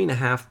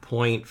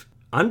 3.5-point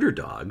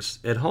underdogs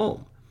at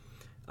home.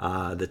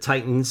 The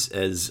Titans,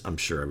 as I'm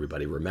sure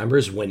everybody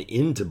remembers, went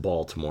into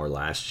Baltimore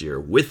last year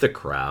with the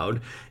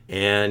crowd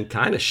and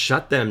kind of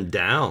shut them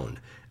down.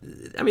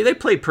 I mean, they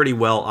played pretty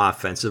well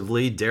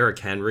offensively. Derrick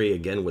Henry,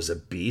 again, was a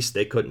beast.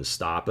 They couldn't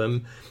stop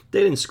him.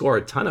 They didn't score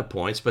a ton of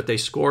points, but they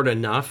scored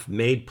enough,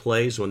 made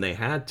plays when they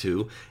had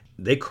to.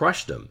 They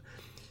crushed them.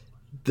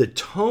 The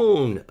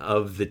tone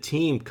of the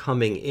team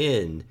coming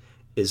in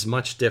is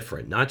much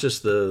different. Not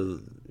just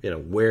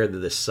where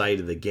the site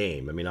of the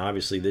game. I mean,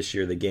 obviously this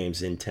year the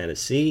game's in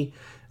Tennessee.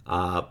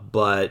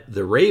 But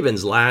the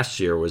Ravens last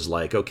year was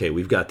like, okay,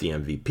 we've got the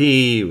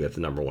MVP, we have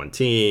the number 1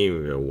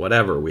 team,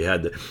 whatever. We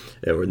had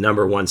the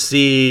number 1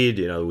 seed,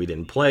 we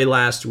didn't play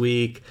last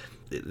week.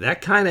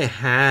 That kind of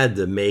had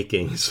the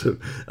makings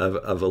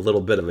of a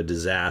little bit of a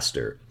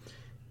disaster.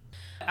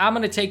 I'm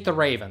going to take the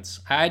Ravens.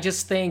 I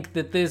just think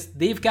that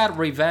they've got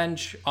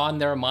revenge on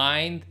their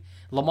mind.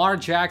 Lamar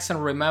Jackson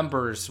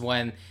remembers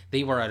when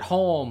they were at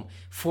home,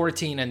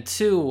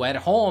 14-2. At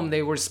home,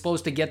 they were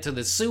supposed to get to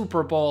the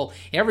Super Bowl.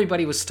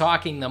 Everybody was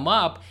talking them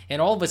up, and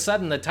all of a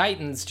sudden the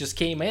Titans just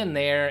came in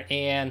there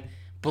and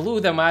blew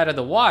them out of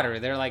the water.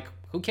 They're like,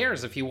 who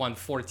cares if you won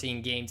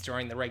 14 games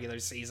during the regular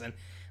season?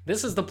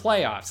 This is the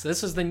playoffs.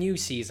 This is the new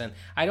season.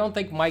 I don't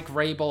think Mike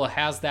Vrabel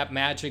has that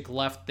magic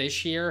left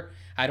this year.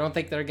 I don't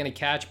think they're going to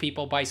catch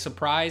people by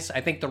surprise.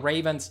 I think the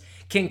Ravens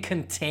can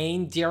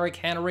contain Derrick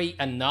Henry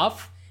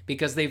enough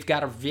because they've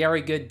got a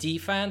very good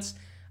defense.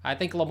 I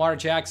think Lamar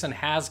Jackson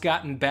has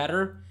gotten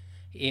better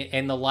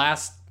in the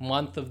last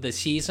month of the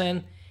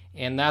season,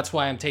 and that's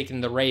why I'm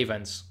taking the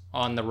Ravens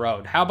on the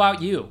road. How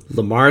about you?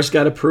 Lamar's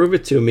got to prove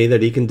it to me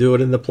that he can do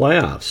it in the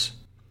playoffs.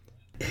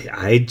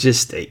 I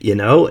just,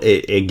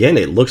 again,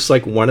 it looks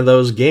like one of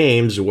those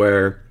games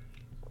where,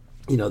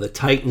 the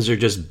Titans are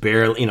just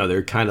barely,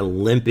 they're kind of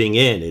limping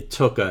in. It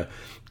took a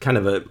kind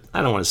of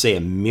I don't want to say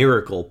a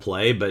miracle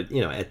play, but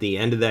at the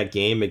end of that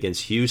game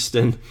against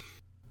Houston,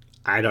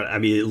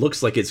 it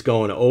looks like it's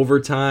going to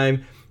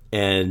overtime,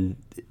 and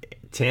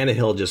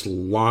Tannehill just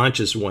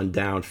launches one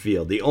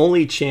downfield. The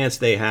only chance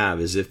they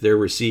have is if their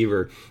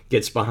receiver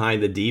gets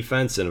behind the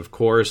defense, and of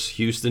course,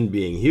 Houston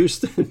being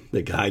Houston,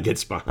 the guy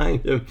gets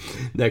behind him.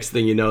 Next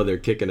thing you know, they're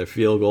kicking a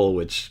field goal,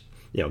 which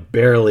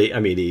barely,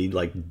 he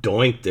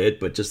doinked it,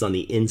 but just on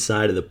the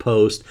inside of the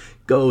post,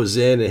 goes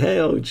in, and hey,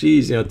 oh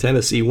geez,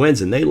 Tennessee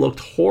wins, and they looked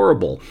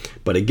horrible.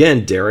 But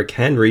again, Derrick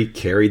Henry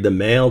carried the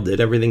mail,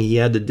 did everything he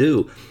had to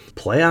do.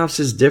 Playoffs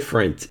is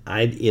different.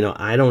 I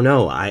don't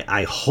know.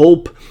 I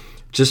hope,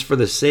 just for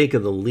the sake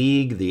of the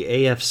league, the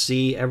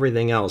AFC,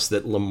 everything else,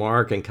 that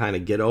Lamar can kind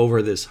of get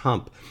over this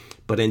hump.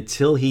 But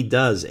until he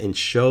does and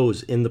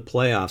shows in the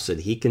playoffs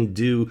that he can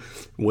do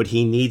what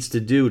he needs to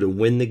do to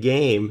win the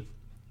game,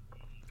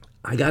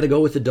 I got to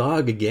go with the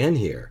dog again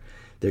here.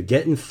 They're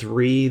getting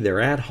 3. They're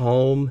at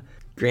home.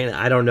 Granted,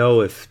 I don't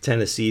know if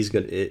Tennessee's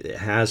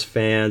has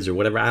fans or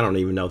whatever. I don't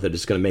even know that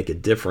it's going to make a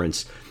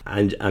difference.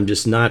 I'm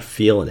just not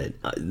feeling it.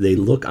 They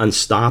look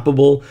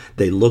unstoppable.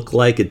 They look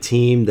like a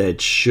team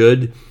that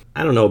should,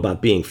 I don't know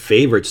about being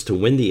favorites to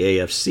win the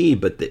AFC,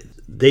 but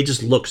they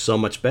just look so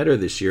much better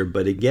this year.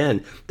 But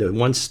again, the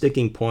one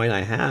sticking point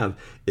I have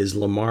is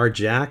Lamar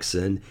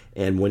Jackson,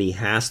 and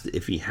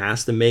if he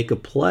has to make a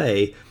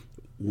play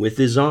with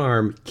his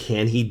arm,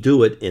 can he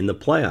do it in the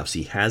playoffs?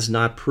 He has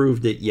not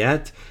proved it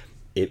yet.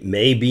 It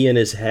may be in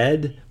his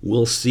head.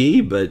 We'll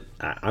see, but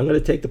I'm going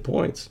to take the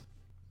points.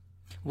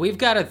 We've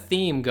got a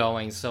theme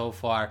going so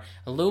far.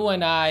 Lou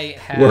and I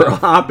have We're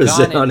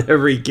opposite on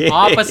every game.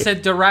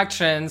 Opposite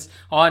directions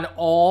on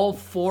all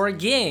 4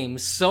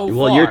 games so far.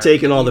 Well, you're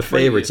taking all the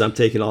favorites. I'm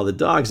taking all the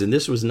dogs. And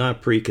this was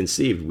not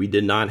preconceived. We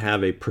did not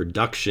have a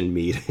production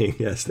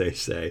meeting, as they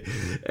say,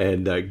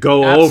 and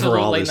go over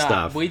all this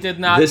stuff. We did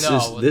not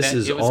know this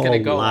is it was going to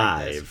go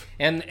live.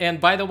 Like this. And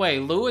by the way,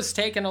 Lou has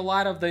taken a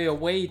lot of the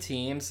away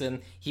teams,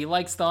 and he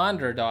likes the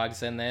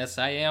underdogs in this.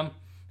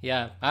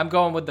 I'm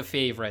going with the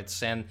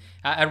favorites, and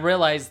I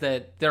realize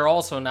that they're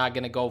also not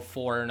going to go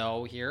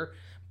 4-0 here,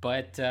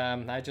 but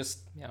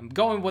I'm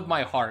going with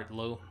my heart,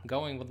 Lou. I'm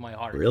going with my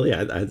heart. Really?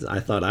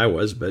 I thought I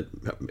was, but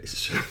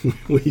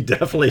we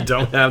definitely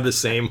don't have the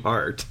same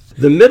heart.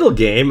 The middle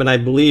game, and I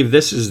believe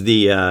this is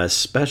the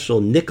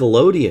special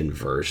Nickelodeon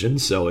version,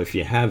 so if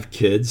you have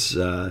kids,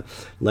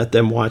 let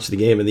them watch the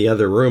game in the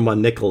other room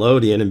on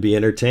Nickelodeon and be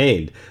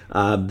entertained.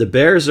 The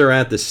Bears are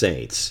at the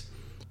Saints.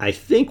 I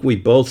think we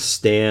both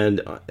stand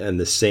in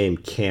the same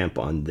camp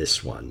on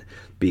this one,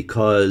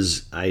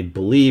 because I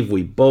believe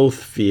we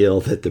both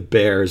feel that the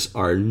Bears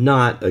are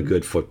not a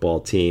good football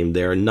team.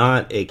 They're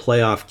not a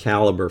playoff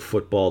caliber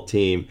football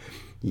team.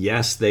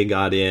 Yes, they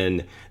got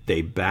in.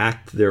 They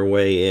backed their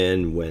way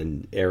in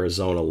when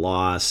Arizona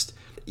lost.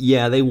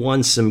 Yeah, they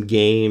won some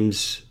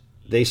games.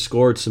 They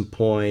scored some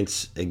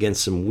points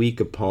against some weak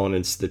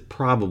opponents that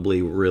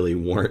probably really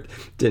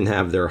didn't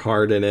have their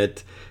heart in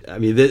it.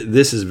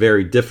 This is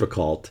very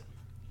difficult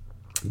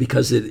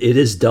because it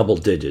is double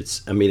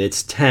digits.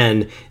 It's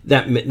 10.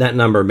 That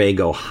number may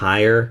go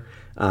higher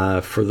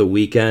for the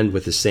weekend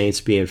with the Saints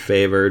being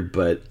favored,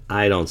 but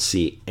I don't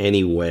see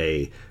any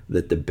way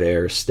that the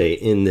Bears stay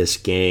in this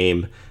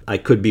game. I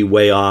could be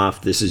way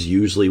off. This is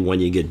usually when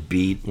you get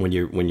beat when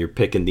you're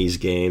picking these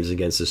games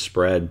against the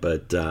spread,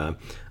 but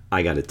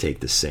I got to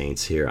take the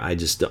Saints here. I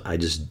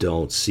just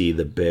don't see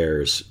the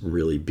Bears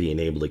really being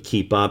able to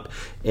keep up.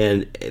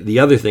 And the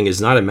other thing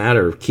is not a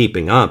matter of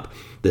keeping up.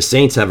 The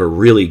Saints have a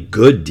really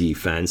good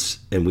defense,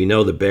 and we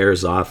know the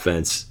Bears'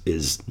 offense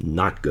is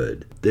not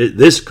good.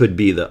 This could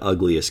be the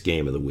ugliest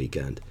game of the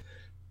weekend.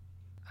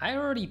 I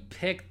already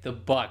picked the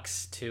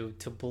Bucs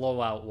to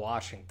blow out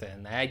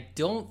Washington. I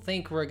don't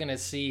think we're going to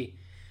see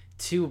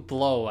 2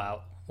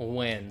 blowout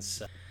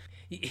wins.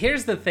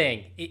 Here's the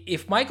thing.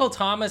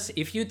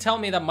 If you tell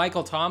me that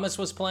Michael Thomas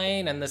was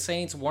playing and the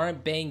Saints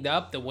weren't banged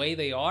up the way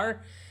they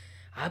are,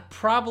 I'd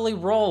probably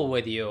roll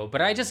with you.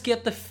 But I just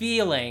get the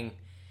feeling.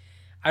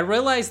 I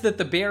realize that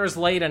the Bears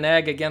laid an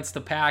egg against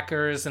the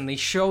Packers and they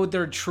showed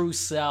their true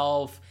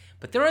self,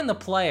 but they're in the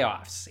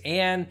playoffs.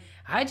 And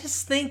I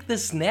just think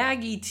this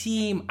Nagy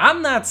team,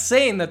 I'm not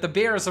saying that the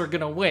Bears are going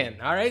to win,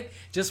 all right?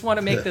 Just want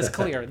to make this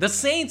clear. The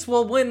Saints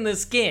will win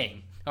this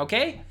game,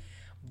 okay?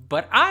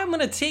 But I'm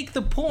going to take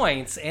the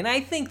points, and I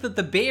think that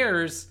the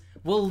Bears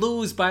will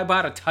lose by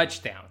about a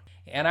touchdown.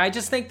 And I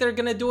just think they're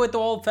going to do it the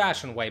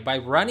old-fashioned way, by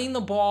running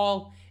the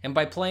ball and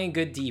by playing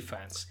good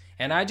defense.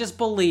 And I just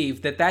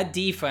believe that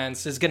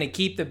defense is going to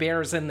keep the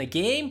Bears in the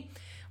game.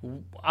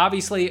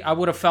 Obviously, I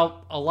would have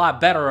felt a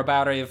lot better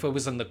about it if it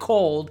was in the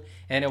cold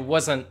and it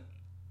wasn't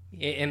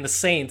in the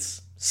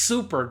Saints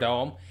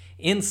Superdome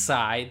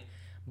inside.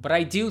 But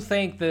I do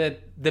think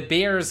that the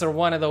Bears are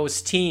one of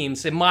those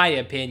teams, in my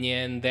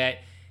opinion, that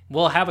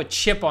will have a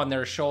chip on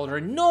their shoulder.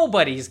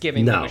 Nobody's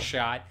giving them a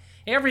shot.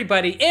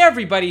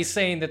 Everybody's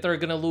saying that they're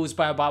going to lose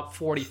by about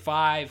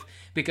 45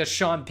 because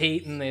Sean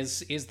Payton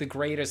is the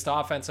greatest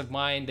offensive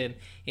mind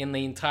in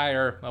the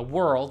entire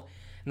world.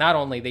 not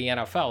only the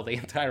NFL, the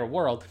entire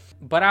world.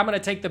 But I'm going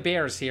to take the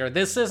Bears here.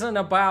 This isn't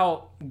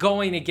about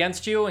going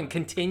against you and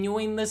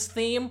continuing this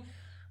theme.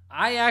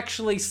 I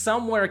actually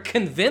somewhere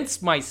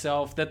convinced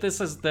myself that this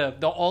is the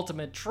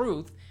ultimate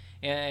truth.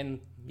 And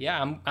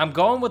yeah, I'm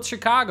going with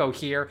Chicago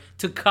here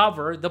to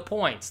cover the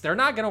points. They're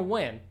not going to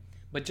win,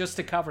 but just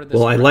to cover this.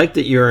 Well, I like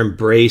that you're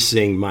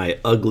embracing my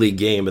ugly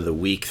game of the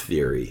week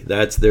theory.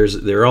 There is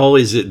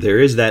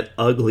that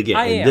ugly game,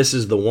 and this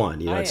is the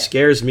one. It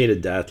scares me to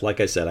death. Like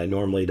I said, I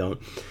normally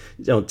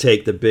don't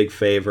take the big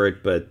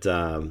favorite, but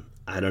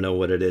I don't know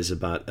what it is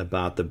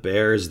about the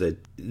Bears that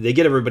they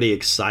get everybody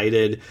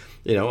excited.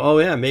 Oh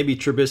yeah, maybe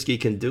Trubisky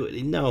can do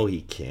it. No,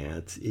 he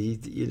can't.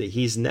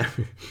 He's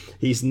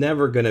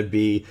never going to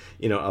be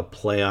a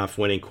playoff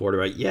winning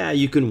quarterback. Yeah,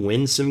 you can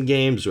win some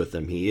games with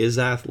him. He is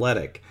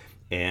athletic,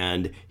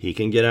 and he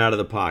can get out of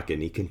the pocket,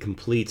 and he can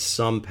complete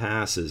some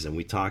passes. And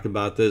we talk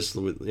about this,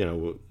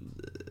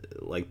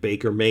 like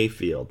Baker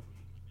Mayfield.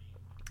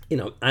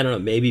 I don't know,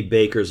 maybe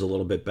Baker's a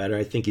little bit better.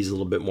 I think he's a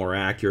little bit more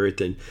accurate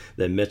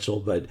than Mitchell,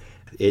 but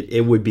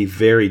it would be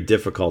very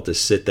difficult to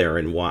sit there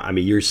and watch. I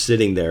mean, you're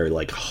sitting there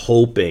like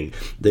hoping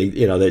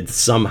that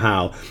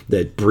somehow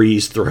that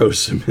Breeze throws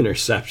some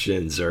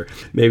interceptions, or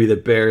maybe the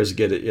Bears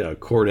get it.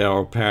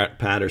 Cordell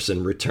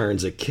Patterson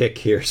returns a kick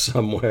here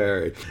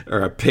somewhere, or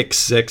a pick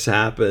six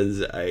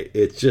happens.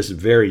 It's just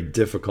very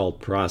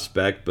difficult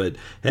prospect. But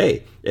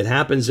hey, it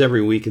happens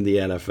every week in the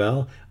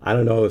NFL. I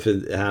don't know if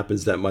it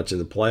happens that much in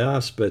the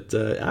playoffs, but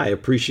I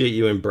appreciate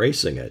you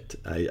embracing it.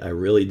 I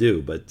really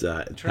do, but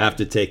have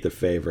to take the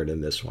favorite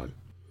in this one.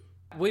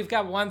 We've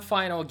got one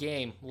final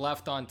game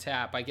left on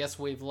tap. I guess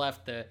we've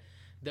left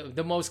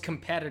the most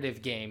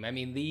competitive game. I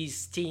mean,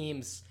 these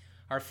teams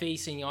are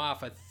facing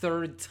off a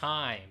third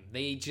time.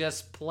 They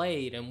just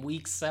played in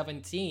Week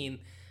 17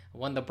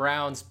 when the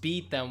Browns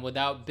beat them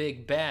without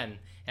Big Ben.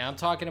 And I'm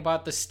talking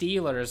about the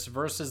Steelers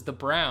versus the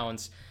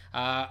Browns.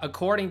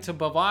 According to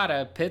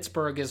Bovada,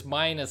 Pittsburgh is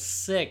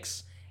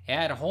 -6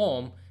 at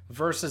home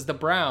versus the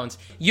Browns.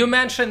 You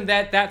mentioned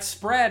that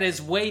spread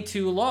is way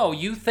too low.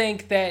 You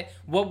think that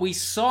what we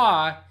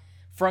saw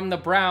from the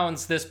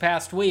Browns this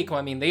past week,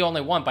 I mean, they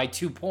only won by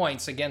 2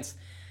 points against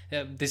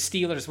the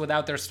Steelers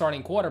without their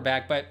starting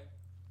quarterback, but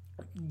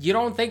you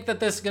don't think that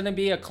this is going to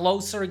be a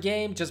closer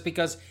game just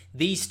because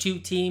these two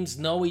teams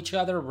know each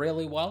other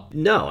really well?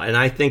 No, and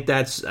I think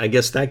I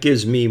guess that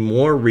gives me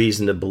more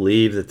reason to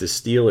believe that the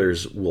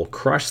Steelers will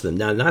crush them.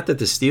 Now, not that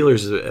the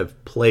Steelers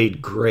have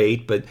played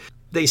great, but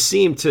they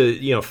seem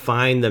to,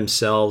 find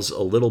themselves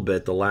a little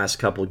bit the last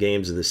couple of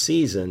games of the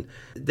season.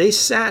 They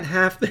sat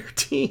half their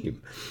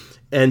team,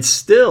 and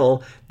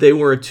still they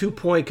were a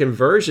 2-point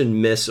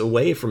conversion miss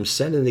away from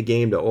sending the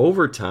game to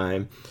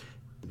overtime.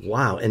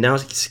 Wow. And now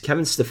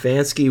Kevin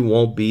Stefanski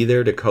won't be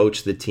there to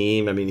coach the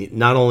team. I mean,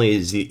 not only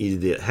is he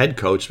the head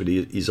coach, but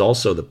he's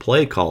also the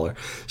play caller.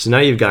 So now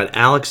you've got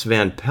Alex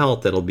Van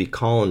Pelt that'll be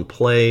calling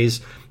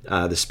plays.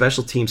 The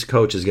special teams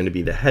coach is going to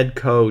be the head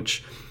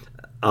coach.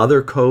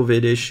 Other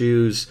COVID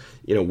issues,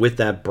 with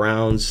that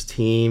Browns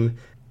team.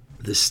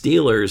 The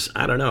Steelers,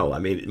 I don't know. I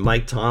mean,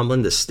 Mike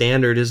Tomlin, the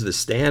standard is the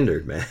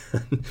standard, man.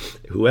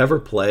 Whoever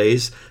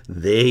plays,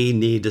 they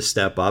need to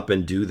step up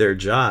and do their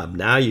job.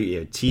 Now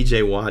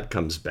TJ Watt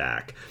comes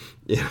back.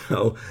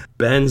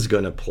 Ben's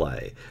going to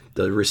play.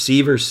 The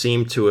receivers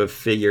seem to have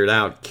figured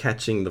out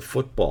catching the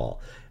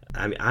football.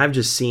 I mean, I've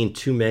just seen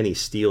too many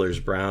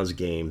Steelers-Browns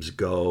games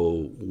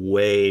go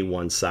way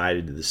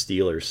one-sided to the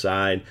Steelers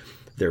side.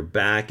 They're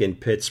back in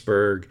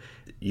Pittsburgh.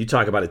 You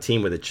talk about a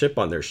team with a chip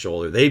on their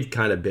shoulder. They've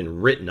kind of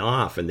been written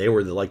off, and they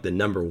were the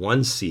number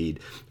 1 seed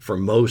for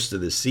most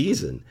of the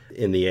season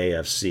in the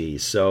AFC.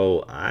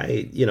 So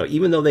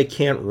even though they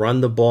can't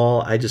run the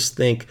ball, I just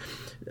think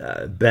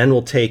Ben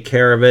will take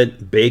care of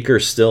it. Baker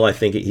still, I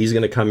think he's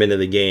going to come into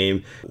the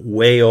game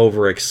way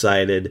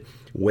overexcited,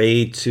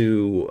 way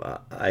too,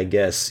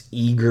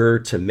 eager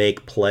to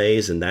make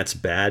plays, and that's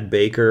bad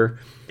Baker.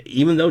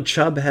 Even though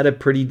Chubb had a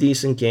pretty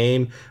decent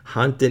game,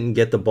 Hunt didn't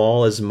get the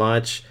ball as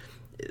much.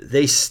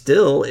 They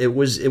still, it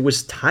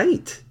was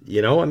tight.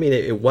 I mean,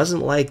 it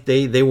wasn't like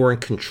they were in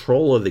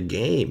control of the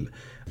game.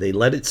 They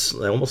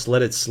almost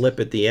let it slip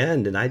at the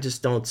end, and I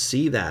just don't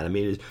see that. I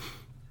mean,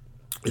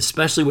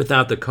 especially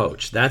without the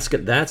coach, that's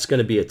going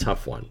to be a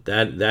tough one.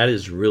 That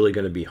is really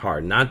going to be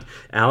hard. Not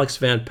Alex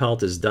Van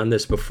Pelt has done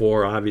this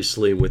before,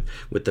 obviously with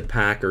the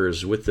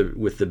Packers, with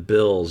the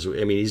Bills.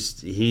 I mean,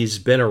 he's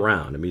been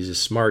around. I mean, he's a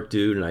smart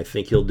dude, and I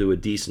think he'll do a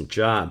decent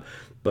job.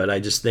 But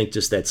I just think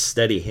that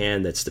steady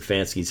hand that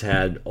Stefanski's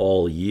had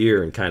all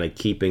year and kind of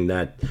keeping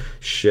that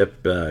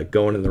ship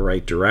going in the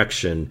right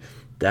direction,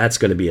 that's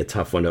going to be a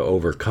tough one to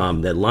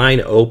overcome. That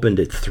line opened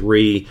at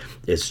 3.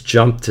 It's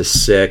jumped to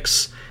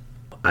 6.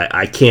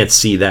 I can't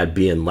see that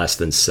being less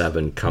than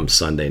 7 come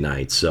Sunday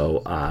night.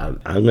 So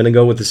I'm going to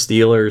go with the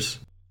Steelers.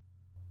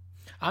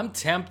 I'm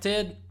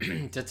tempted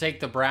to take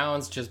the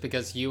Browns just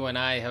because you and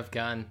I have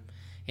gone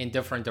in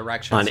different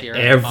directions on here.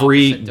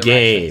 Every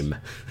game.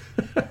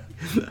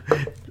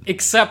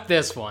 Except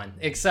this one,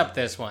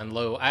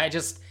 Lou.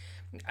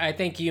 I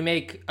think you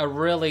make a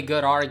really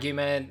good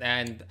argument,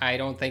 and I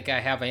don't think I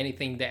have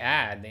anything to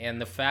add. And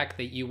the fact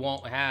that you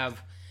won't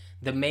have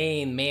the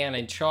main man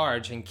in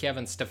charge and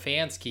Kevin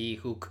Stefanski,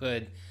 who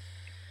could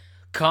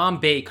calm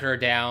Baker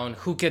down,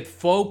 who could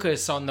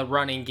focus on the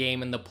running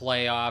game in the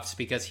playoffs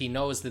because he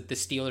knows that the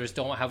Steelers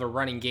don't have a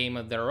running game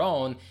of their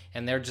own,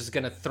 and they're just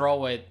going to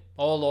throw it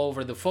all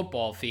over the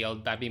football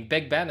field. I mean,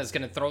 Big Ben is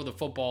going to throw the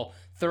football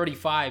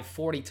 35,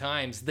 40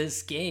 times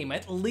this game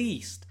at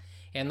least.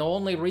 And the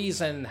only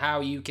reason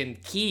how you can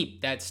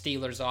keep that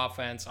Steelers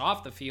offense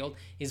off the field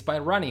is by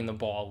running the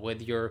ball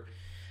with your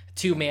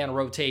two-man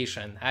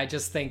rotation. I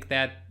just think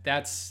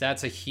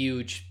that's a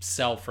huge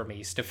sell for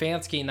me.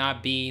 Stefanski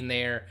not being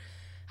there,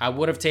 I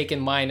would have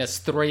taken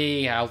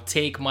 -3. I'll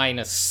take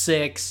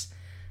 -6.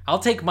 I'll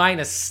take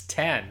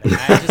 -10.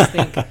 I just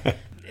think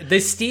the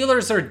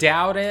Steelers are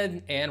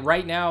doubted, and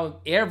right now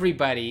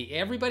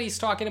everybody's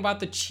talking about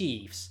the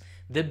Chiefs,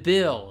 the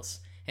Bills,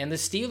 and the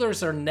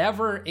Steelers are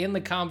never in the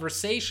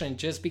conversation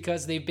just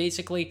because they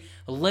basically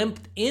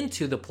limped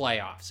into the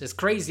playoffs. As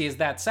crazy as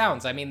that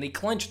sounds, I mean, they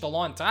clinched a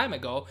long time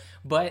ago,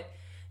 but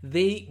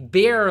they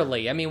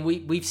barely. I mean,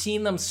 we've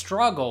seen them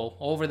struggle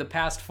over the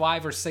past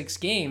 5 or 6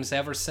 games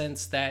ever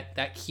since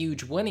that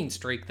huge winning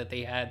streak that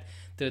they had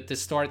to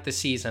start the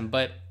season.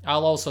 But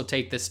I'll also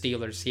take the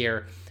Steelers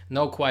here.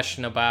 No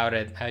question about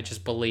it. I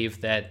just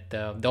believe that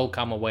they'll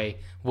come away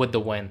with the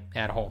win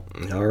at home.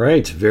 All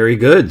right, very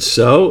good.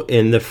 So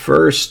in the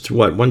first,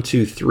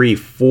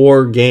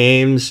 4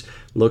 games,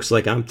 looks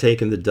like I'm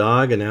taking the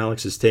dog and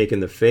Alex is taking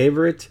the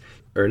favorite.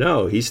 Or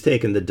no, he's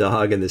taking the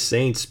dog in the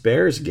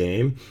Saints-Bears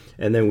game.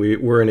 And then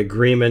we're in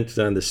agreement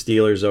on the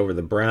Steelers over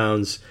the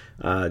Browns.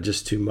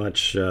 Just too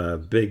much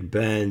Big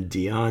Ben,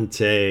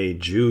 Deontay,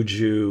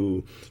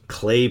 Juju,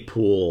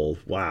 Claypool.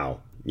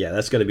 Wow. Yeah,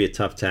 that's going to be a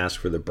tough task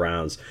for the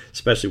Browns,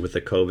 especially with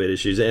the COVID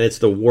issues. And it's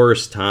the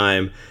worst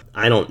time.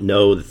 I don't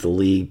know that the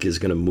league is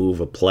going to move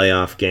a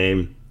playoff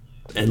game.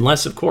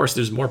 Unless, of course,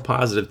 there's more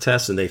positive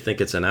tests and they think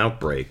it's an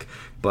outbreak.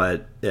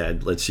 But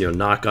let's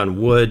knock on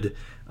wood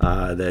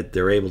that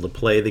they're able to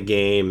play the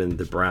game and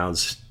the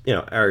Browns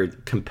are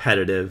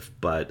competitive,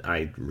 but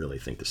I really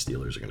think the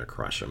Steelers are going to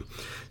crush them.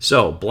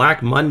 So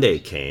Black Monday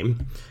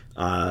came.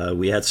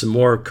 We had some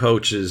more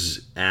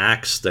coaches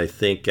axed. I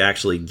think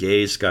actually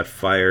Gase got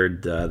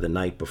fired the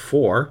night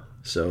before,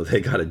 so they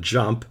got a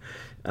jump.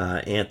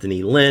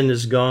 Anthony Lynn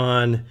is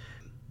gone.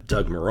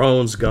 Doug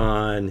Marone's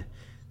gone.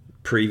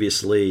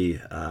 Previously,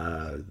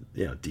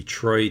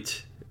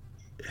 Detroit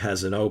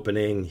has an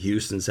opening.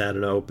 Houston's had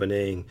an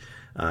opening.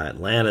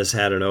 Atlanta's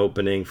had an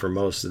opening for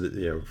most of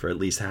the, for at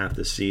least half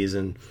the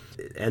season,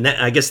 and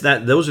I guess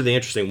those are the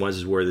interesting ones,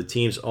 is where the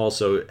teams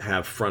also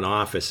have front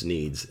office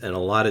needs, and a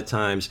lot of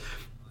times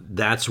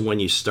that's when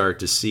you start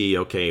to see,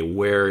 okay,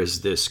 where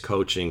is this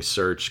coaching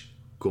search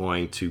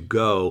going to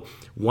go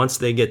once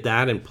they get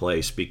that in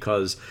place?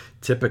 Because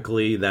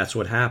typically that's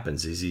what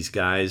happens: is these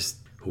guys,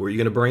 who are you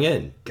going to bring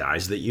in?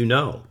 Guys that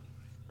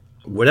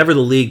whatever the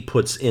league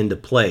puts into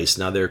place.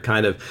 Now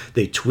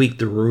they tweaked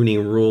the Rooney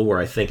Rule, where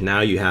I think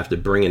now you have to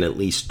bring in at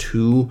least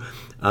 2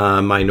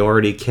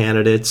 minority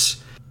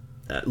candidates.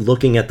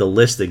 Looking at the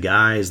list of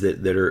guys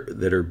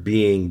that are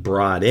being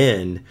brought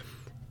in,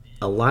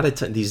 a lot of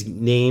times these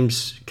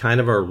names kind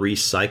of are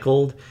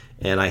recycled.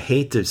 And I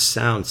hate to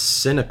sound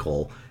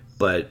cynical,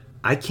 but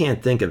I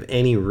can't think of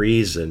any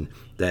reason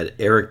that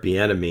Eric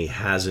Bieniemy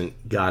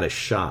hasn't got a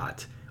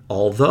shot,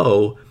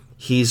 although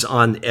he's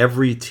on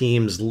every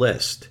team's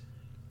list.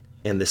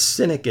 And the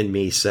cynic in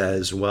me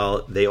says,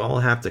 well, they all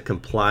have to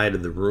comply to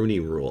the Rooney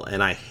Rule.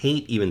 And I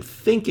hate even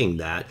thinking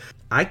that.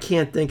 I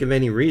can't think of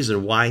any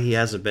reason why he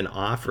hasn't been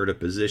offered a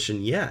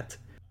position yet,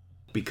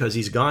 because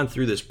he's gone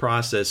through this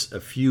process a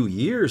few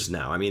years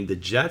now. I mean, the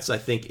Jets, I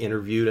think,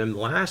 interviewed him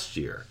last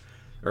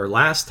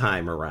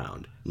time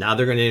around. Now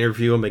they're going to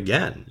interview him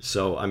again.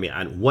 So, I mean,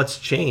 what's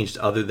changed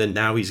other than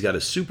now he's got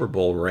a Super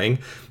Bowl ring?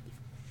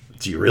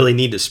 Do you really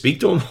need to speak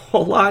to him a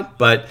whole lot?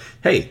 But,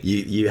 hey,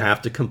 you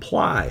have to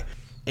comply.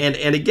 And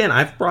again,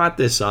 I've brought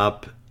this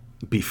up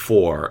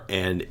before,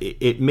 and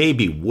it may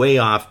be way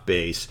off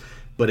base,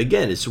 but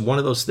again, it's one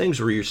of those things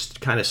where you're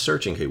kind of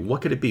searching, hey,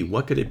 what could it be?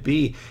 What could it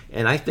be?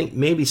 And I think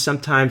maybe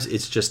sometimes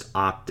it's just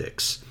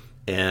optics.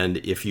 And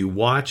if you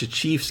watch a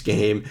Chiefs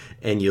game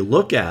and you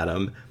look at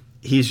him,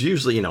 he's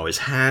usually, his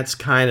hat's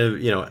kind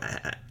of,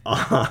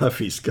 off.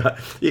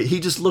 He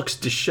just looks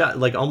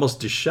almost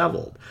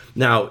disheveled.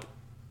 Now,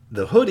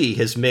 the hoodie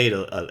has made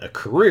a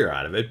career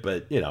out of it,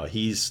 but,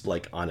 he's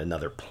like on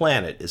another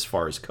planet as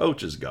far as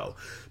coaches go.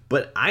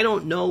 But I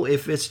don't know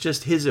if it's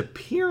just his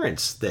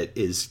appearance that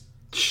is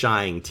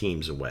shying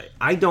teams away.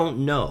 I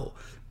don't know.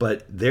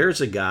 But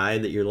there's a guy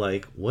that you're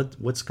like,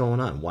 what's going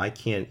on? Why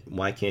can't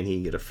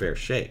he get a fair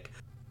shake?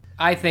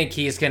 I think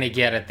he's going to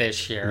get it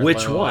this year.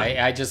 Which one?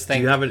 I just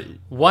think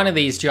one of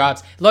these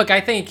jobs. Look,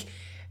 I think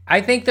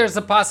there's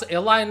a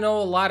possibility. I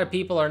know a lot of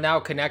people are now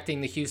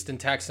connecting the Houston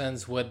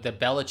Texans with the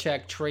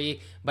Belichick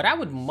tree, but I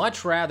would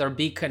much rather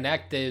be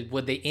connected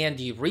with the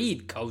Andy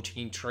Reid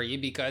coaching tree,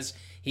 because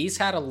he's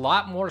had a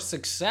lot more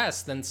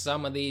success than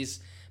some of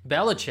these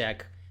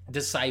Belichick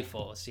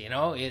disciples,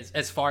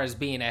 as far as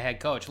being a head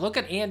coach. Look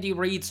at Andy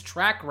Reid's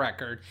track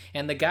record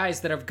and the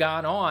guys that have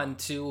gone on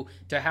to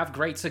have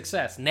great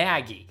success.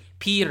 Nagy,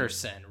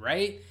 Peterson,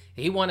 right?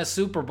 He won a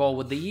Super Bowl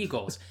with the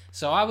Eagles.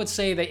 So I would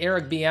say that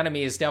Eric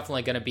Bieniemy is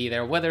definitely going to be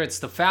there. Whether it's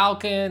the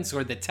Falcons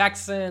or the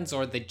Texans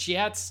or the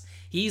Jets,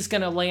 he's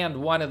going to land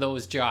one of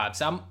those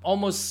jobs. I'm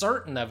almost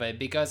certain of it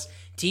because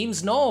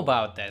teams know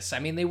about this. I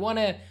mean, they want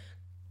to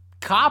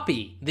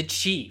copy the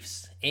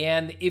Chiefs.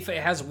 And if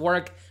it has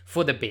worked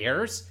for the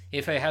Bears,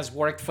 if it has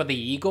worked for the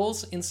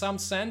Eagles in some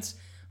sense,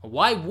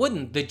 why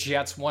wouldn't the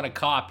Jets want to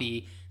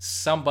copy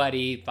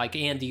somebody like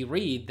Andy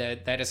Reid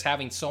that is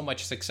having so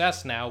much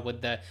success now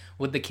with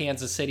the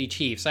Kansas City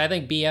Chiefs? I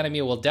think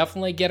Bieniemy will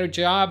definitely get a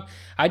job.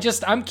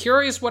 I'm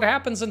curious what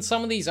happens in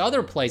some of these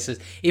other places.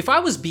 If I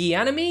was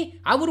Bieniemy,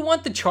 I would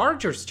want the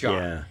Chargers job.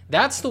 Yeah.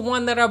 That's the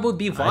one that I would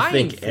be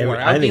vying for.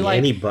 I think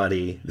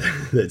anybody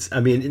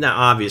now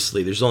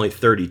obviously there's only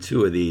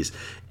 32 of these.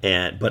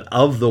 But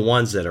of the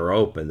ones that are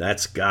open,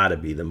 that's got to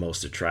be the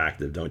most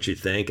attractive, don't you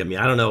think? I mean,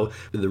 I don't know.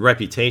 The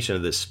reputation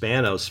of the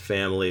Spanos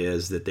family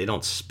is that they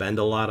don't spend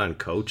a lot on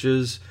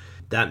coaches.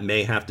 That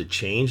may have to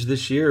change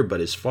this year, but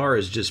as far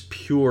as just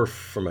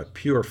from a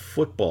pure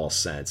football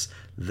sense,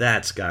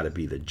 that's got to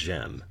be the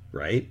gem,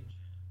 right?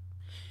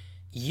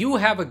 You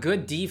have a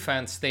good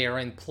defense there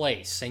in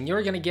place, and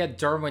you're going to get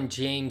Derwin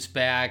James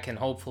back, and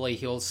hopefully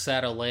he'll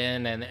settle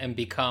in and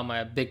become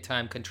a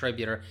big-time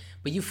contributor.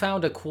 But you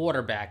found a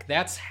quarterback.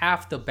 That's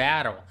half the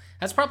battle.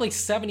 That's probably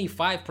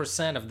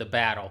 75% of the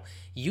battle.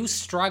 You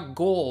struck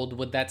gold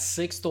with that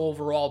 6th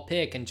overall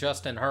pick in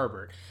Justin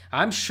Herbert.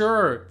 I'm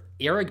sure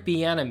Eric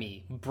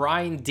Bieniemy,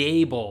 Brian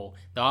Daboll,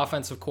 the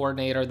offensive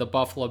coordinator of the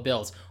Buffalo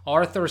Bills,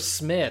 Arthur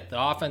Smith,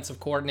 the offensive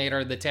coordinator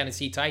of the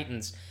Tennessee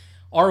Titans,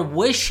 are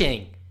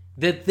wishing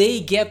that they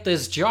get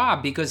this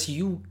job because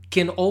you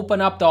can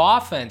open up the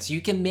offense.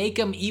 You can make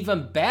him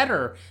even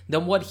better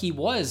than what he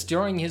was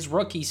during his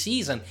rookie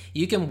season.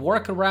 You can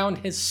work around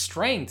his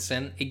strengths.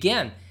 And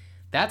again,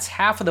 that's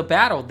half of the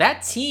battle.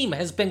 That team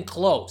has been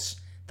close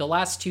the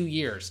last 2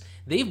 years.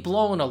 They've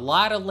blown a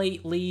lot of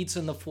late leads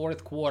in the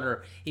fourth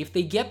quarter. If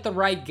they get the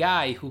right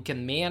guy who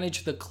can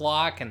manage the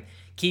clock and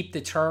keep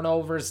the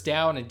turnovers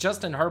down, and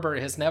Justin Herbert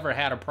has never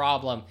had a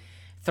problem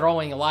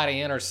throwing a lot of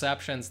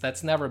interceptions.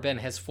 That's never been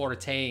his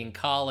forte in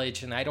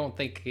college, and I don't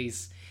think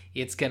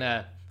it's going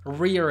to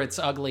rear its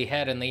ugly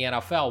head in the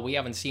NFL. We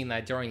haven't seen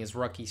that during his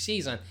rookie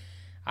season.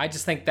 I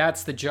just think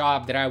that's the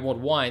job that I would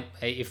want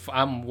if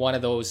I'm one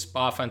of those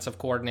offensive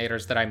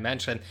coordinators that I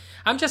mentioned.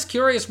 I'm just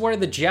curious where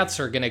the Jets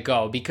are going to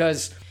go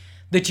because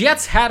the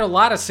Jets had a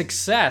lot of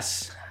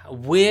success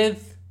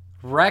with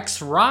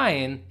Rex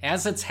Ryan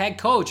as its head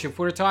coach, if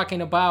we're talking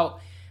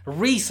about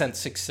recent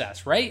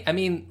success, right? I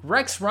mean,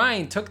 Rex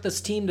Ryan took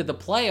this team to the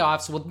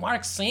playoffs with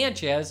Mark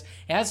Sanchez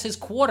as his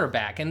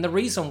quarterback. And the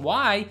reason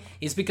why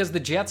is because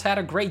the Jets had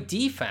a great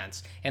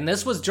defense. And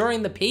this was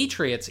during the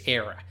Patriots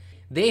era.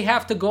 They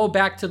have to go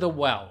back to the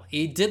well.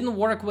 It didn't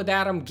work with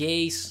Adam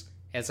Gase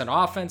as an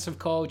offensive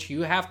coach.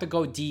 You have to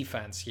go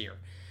defense here.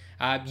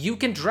 You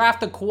can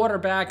draft a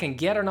quarterback and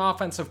get an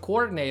offensive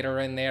coordinator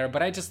in there,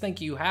 but I just think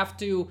you have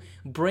to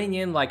bring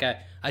in like a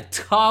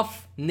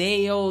tough,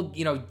 nailed,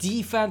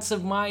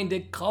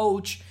 defensive-minded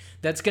coach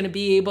that's going to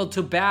be able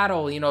to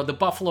battle, the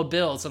Buffalo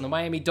Bills and the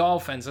Miami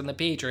Dolphins and the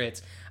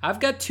Patriots. I've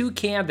got 2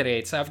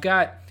 candidates. I've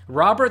got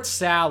Robert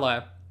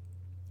Saleh,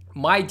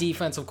 my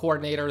defensive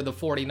coordinator of the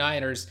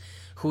 49ers,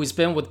 who's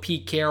been with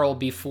Pete Carroll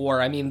before.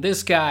 I mean,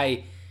 this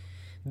guy,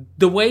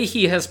 the way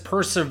he has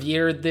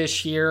persevered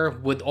this year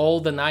with all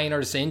the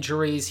Niners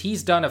injuries,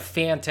 he's done a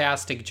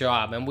fantastic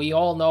job. And we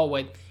all know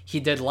what he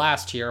did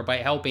last year by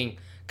helping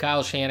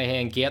Kyle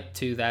Shanahan get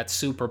to that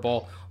Super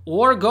Bowl.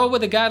 Or go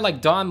with a guy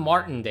like Don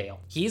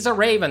Martindale. He's a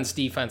Ravens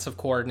defensive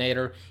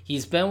coordinator.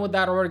 He's been with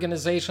that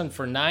organization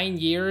for 9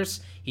 years.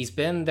 He's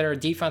been their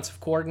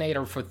defensive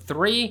coordinator for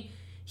 3.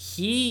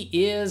 He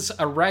is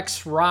a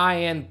Rex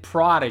Ryan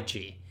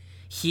prodigy.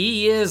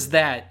 He is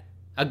that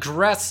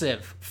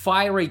aggressive,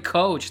 fiery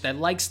coach that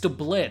likes to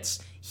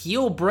blitz.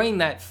 He'll bring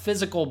that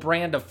physical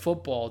brand of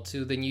football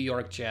to the New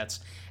York Jets.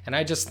 And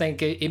I just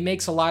think it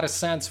makes a lot of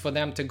sense for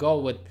them to go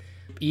with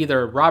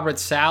either Robert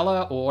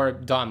Saleh or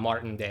Don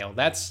Martindale.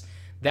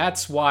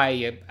 That's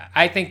why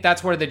I think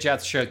that's where the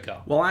Jets should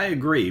go. Well, I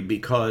agree,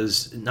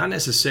 because not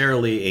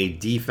necessarily a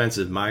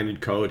defensive-minded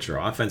coach or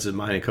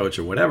offensive-minded coach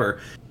or whatever.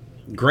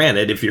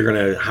 Granted, if you're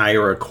going to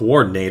hire a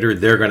coordinator,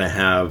 they're going to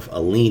have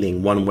a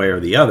leaning one way or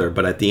the other.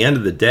 But at the end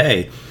of the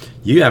day,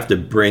 you have to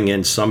bring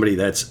in somebody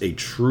that's a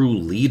true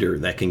leader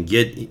that can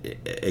get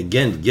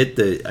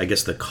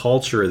the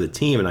culture of the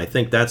team. And I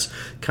think that's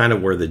kind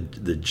of where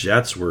the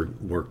Jets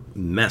were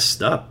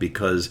messed up,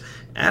 because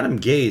Adam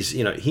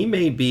Gase, he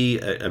may be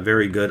a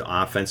very good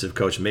offensive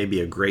coach,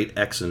 maybe a great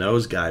X and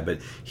O's guy, but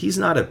he's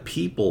not a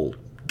people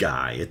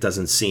guy. It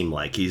doesn't seem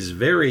like. He's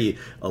very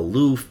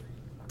aloof.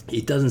 He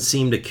doesn't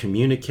seem to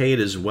communicate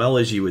as well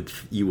as you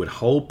would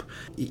hope.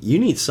 You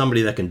need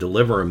somebody that can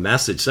deliver a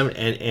message.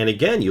 And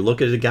again, you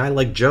look at a guy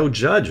like Joe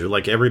Judge, or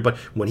like everybody,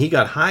 when he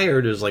got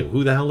hired, it was like,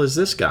 who the hell is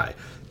this guy?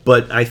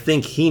 But I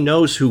think he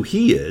knows who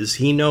he is.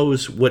 He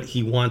knows what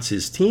he wants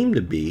his team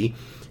to be,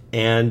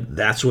 and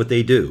that's what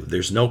they do.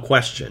 There's no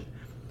question.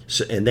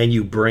 So, and then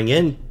you bring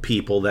in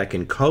people that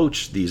can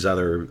coach these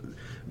other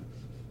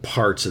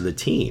parts of the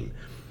team.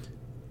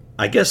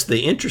 I guess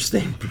the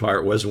interesting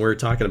part was when we were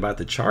talking about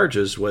the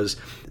Chargers was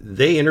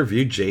they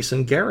interviewed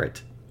Jason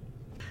Garrett.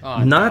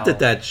 Oh, Not no.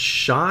 that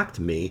shocked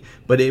me,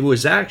 but it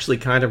was actually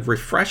kind of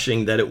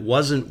refreshing that it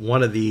wasn't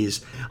one of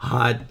these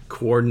hot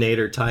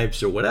coordinator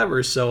types or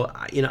whatever. So,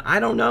 I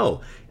don't know.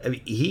 I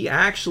mean, he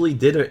actually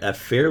did a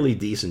fairly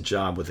decent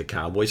job with the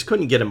Cowboys.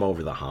 Couldn't get him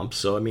over the hump.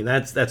 So, I mean,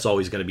 that's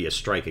always going to be a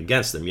strike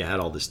against them. You had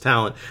all this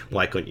talent.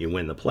 Why couldn't you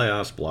win the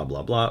playoffs? Blah,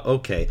 blah, blah.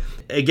 Okay.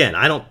 Again,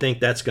 I don't think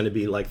that's going to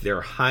be like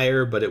their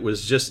hire, but it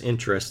was just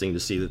interesting to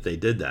see that they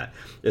did that.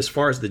 As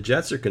far as the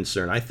Jets are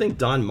concerned, I think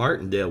Don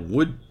Martindale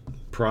would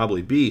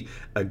probably be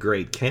a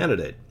great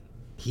candidate.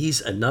 He's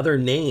another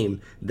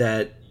name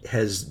that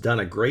has done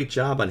a great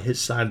job on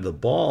his side of the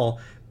ball,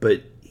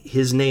 but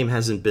his name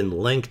hasn't been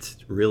linked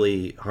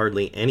really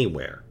hardly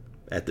anywhere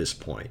at this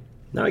point.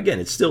 Now, again,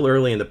 it's still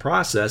early in the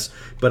process,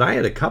 but I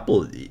had a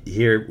couple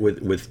here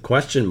with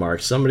question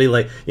marks. Somebody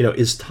like,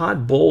 is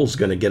Todd Bowles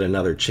going to get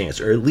another chance,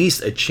 or at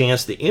least a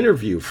chance to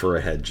interview for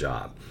a head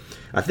job?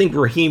 I think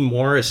Raheem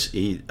Morris,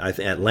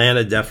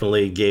 Atlanta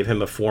definitely gave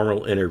him a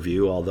formal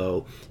interview,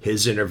 although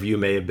his interview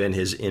may have been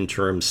his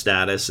interim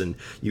status, and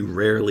you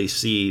rarely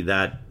see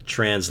that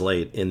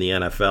translate in the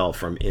NFL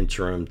from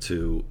interim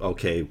to,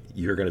 okay,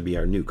 you're going to be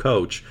our new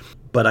coach.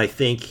 But I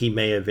think he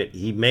may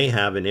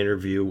have an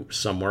interview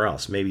somewhere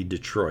else, maybe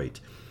Detroit.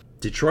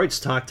 Detroit's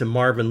talked to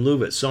Marvin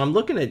Lewis. So I'm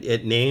looking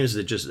at names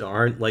that just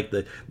aren't like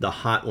the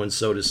hot ones,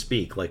 so to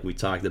speak, like we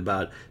talked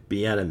about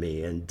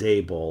Bieniemy and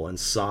Daboll and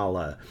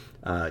Saleh.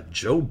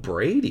 Joe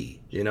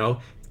Brady, a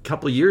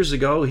couple years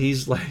ago,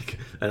 he's like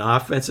an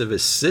offensive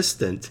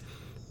assistant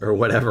or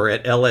whatever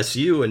at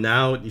LSU, and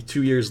now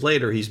 2 years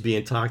later, he's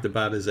being talked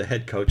about as a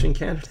head coaching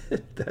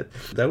candidate.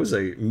 That was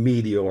a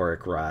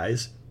meteoric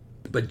rise.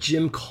 But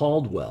Jim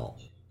Caldwell,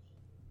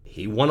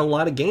 he won a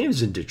lot of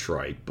games in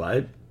Detroit,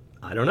 but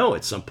I don't know.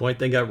 At some point,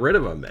 they got rid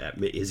of him.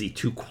 Is he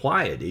too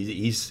quiet?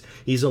 He's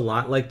a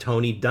lot like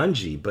Tony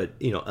Dungy, but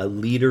a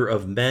leader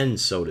of men,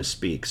 so to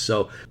speak.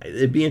 So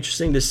it'd be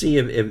interesting to see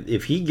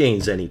if he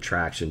gains any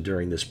traction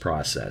during this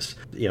process.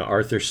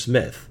 Arthur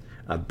Smith,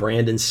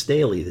 Brandon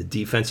Staley, the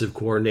defensive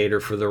coordinator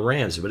for the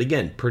Rams, but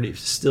again,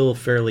 still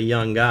fairly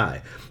young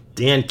guy.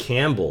 Dan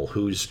Campbell,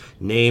 whose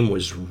name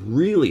was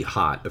really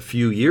hot a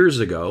few years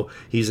ago.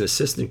 He's an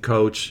assistant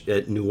coach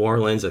at New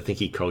Orleans. I think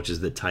he coaches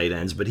the tight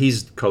ends, but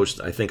he's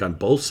coached, I think, on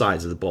both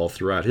sides of the ball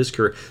throughout his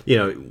career.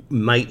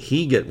 Might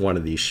he get one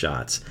of these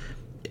shots?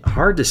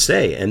 Hard to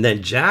say. And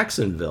then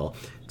Jacksonville.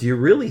 Do you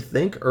really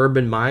think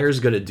Urban Meyer is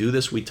going to do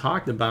this? We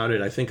talked about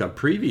it, I think, on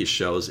previous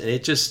shows,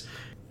 and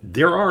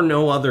there are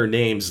no other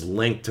names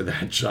linked to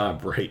that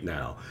job right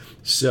now.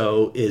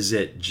 So is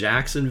it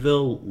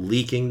Jacksonville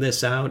leaking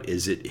this out?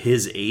 Is it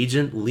his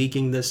agent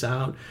leaking this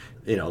out?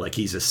 Like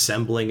he's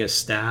assembling a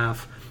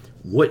staff.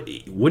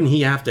 Wouldn't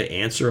he have to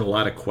answer a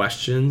lot of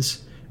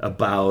questions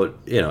about,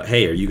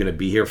 hey, are you going to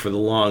be here for the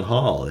long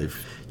haul?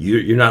 If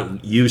you're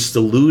not used to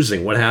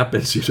losing, what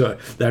happens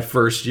that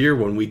first year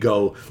when we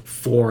go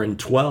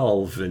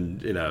 4-12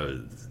 and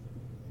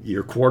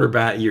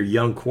your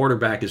young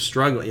quarterback is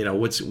struggling,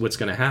 what's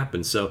going to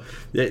happen? So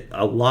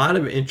a lot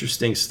of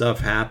interesting stuff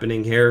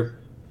happening here.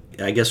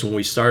 I guess when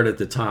we start at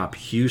the top,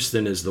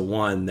 Houston is the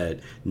one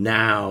that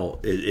now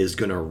is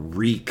going to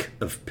reek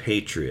of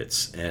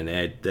Patriots, and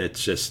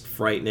that's just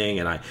frightening.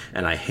 And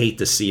I hate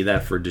to see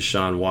that for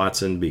Deshaun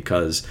Watson,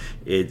 because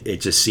it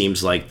just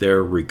seems like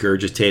they're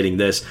regurgitating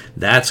this.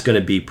 That's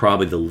going to be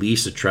probably the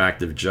least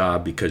attractive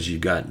job, because you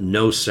got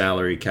no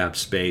salary cap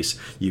space,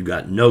 you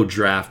got no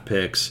draft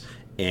picks,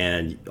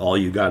 and all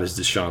you got is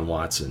Deshaun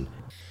Watson.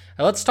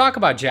 Let's talk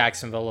about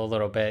Jacksonville a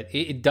little bit.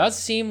 It does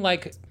seem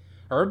like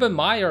Urban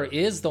Meyer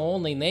is the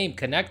only name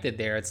connected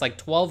there. It's like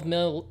 $12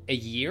 million a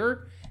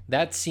year.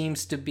 That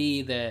seems to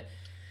be the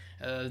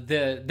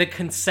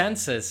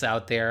consensus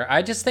out there.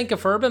 I just think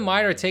if Urban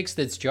Meyer takes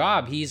this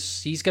job,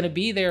 he's going to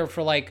be there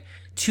for like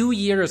 2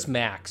 years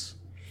max.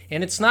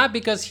 And it's not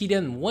because he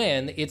didn't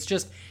win. It's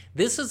just,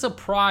 this is a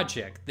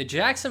project. The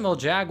Jacksonville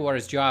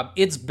Jaguars job,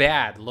 it's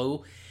bad,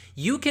 Lou.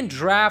 You can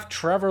draft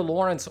Trevor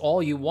Lawrence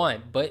all you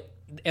want,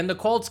 and the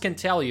Colts can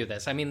tell you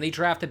this. I mean, they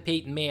drafted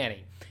Peyton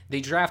Manning. They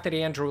drafted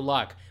Andrew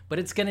Luck, but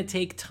it's going to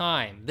take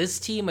time. This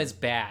team is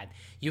bad.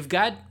 You've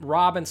got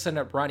Robinson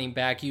at running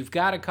back. You've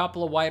got a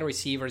couple of wide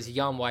receivers,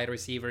 young wide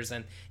receivers,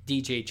 and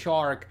DJ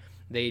Chark.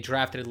 They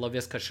drafted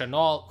Laviska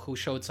Shenault, who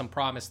showed some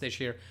promise this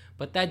year.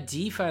 But that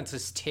defense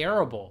is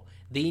terrible.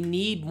 They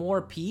need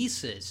more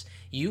pieces.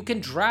 You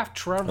can draft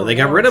Trevor they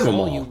got rid of them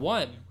all you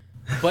want,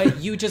 but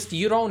you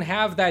don't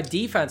have that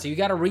defense. You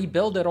got to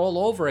rebuild it all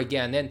over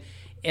again.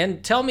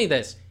 And tell me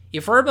this.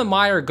 If Urban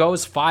Meyer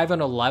goes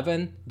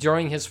 5-11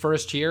 during his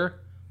first year,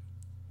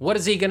 what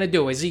is he going to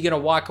do? Is he going to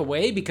walk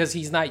away because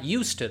he's not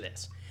used to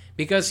this?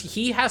 because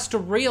he has to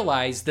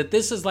realize that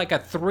this is like a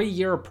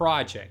 3-year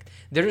project.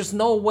 There's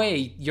no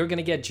way you're going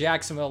to get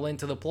Jacksonville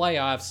into the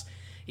playoffs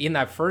in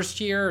that first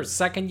year, or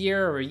second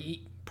year, or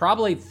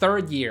probably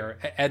third year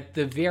at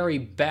the very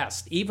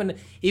best, even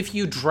if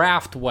you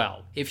draft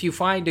well, if you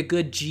find a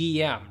good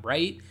GM,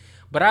 right?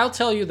 But I'll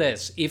tell you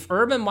this, if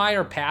Urban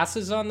Meyer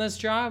passes on this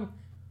job,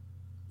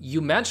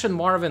 you mentioned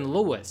Marvin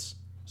Lewis.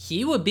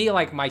 He would be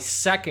like my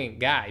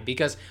second guy,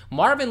 because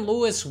Marvin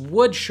Lewis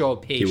would show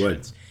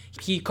patience.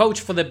 He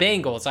coached for the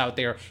Bengals out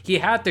there. He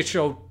had to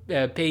show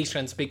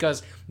patience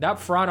because that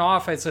front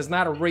office is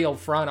not a real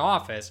front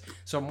office.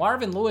 So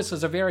Marvin Lewis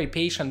is a very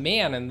patient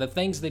man, and the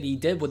things that he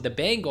did with the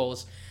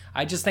Bengals,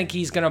 I just think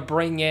he's going to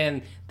bring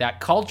in that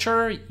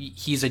culture.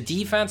 He's a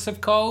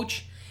defensive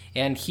coach,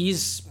 and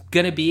he's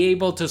going to be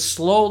able to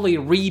slowly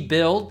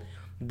rebuild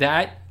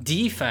that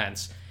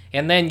defense.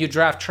 And then you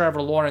draft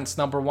Trevor Lawrence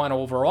number 1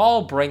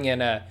 overall, bring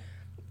in a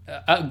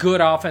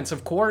good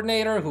offensive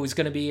coordinator who's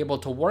going to be able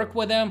to work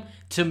with him.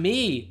 To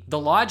me, the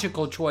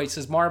logical choice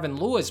is Marvin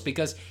Lewis,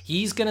 because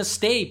he's going to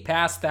stay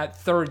past that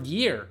third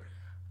year.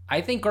 I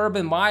think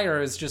Urban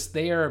Meyer is just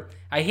there,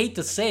 I hate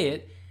to say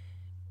it,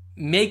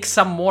 make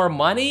some more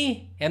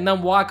money and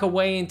then walk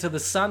away into the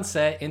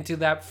sunset, into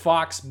that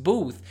Fox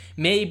booth.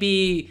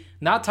 Maybe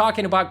not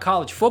talking about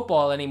college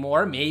football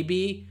anymore,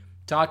 maybe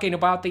talking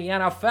about the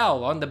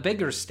NFL on the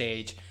bigger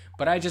stage.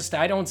 But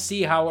I don't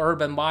see how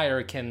Urban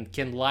Meyer can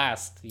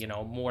last,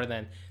 more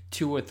than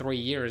 2 or 3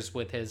 years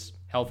with his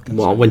health concerns.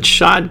 Well, when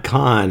Shad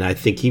Khan, I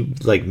think he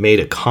made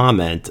a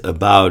comment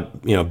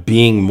about,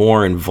 being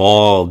more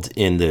involved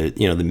in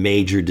the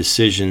major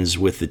decisions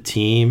with the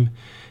team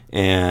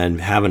and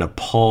having a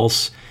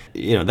pulse,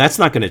 that's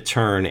not going to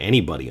turn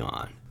anybody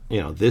on.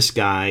 This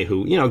guy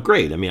who,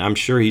 great. I mean, I'm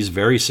sure he's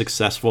very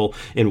successful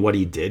in what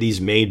he did. He's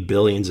made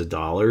billions of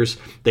dollars.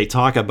 They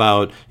talk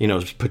about,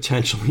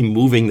 potentially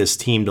moving this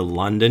team to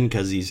London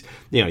because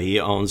he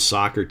owns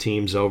soccer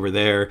teams over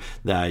there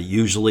that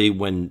usually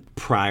when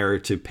prior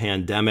to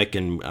pandemic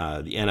and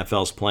the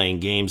NFL's playing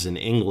games in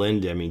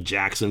England, I mean,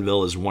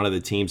 Jacksonville is one of the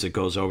teams that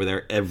goes over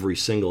there every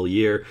single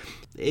year.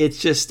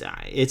 It's just,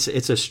 it's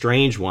a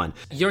strange one.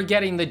 You're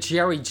getting the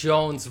Jerry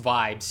Jones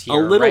vibes here,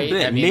 a little right?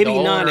 bit. I mean,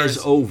 maybe not as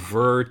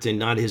overt and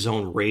not his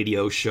own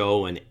radio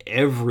show and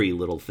every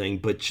little thing,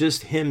 but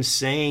just him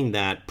saying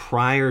that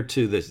prior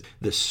to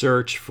the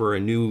search for a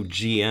new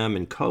GM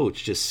and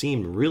coach just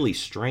seemed really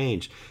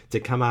strange to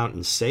come out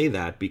and say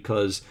that,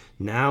 because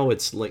now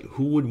it's like,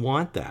 who would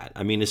want that?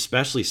 I mean,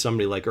 especially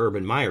somebody like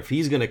Urban Meyer, if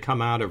he's going to come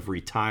out of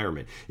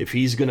retirement, if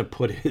he's going to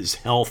put his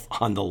health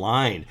on the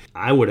line,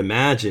 I would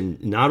imagine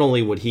not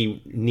only would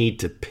he need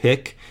to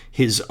pick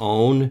his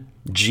own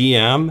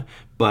GM,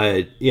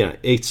 but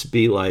it's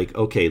be like,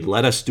 okay,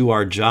 let us do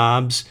our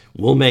jobs,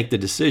 we'll make the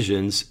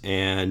decisions,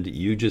 and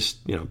you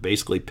just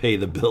basically pay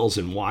the bills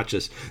and watch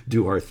us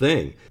do our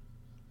thing.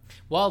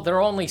 Well, there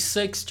are only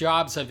 6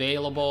 jobs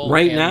available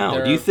right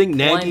now. Do you think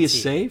Nagy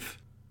is safe?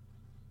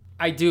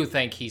 I do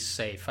think he's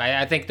safe.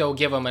 I think they'll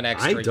give him an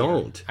extra I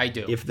don't. year. I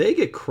do. If they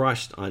get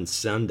crushed on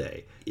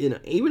Sunday,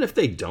 even if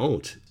they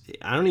don't,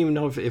 I don't even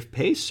know if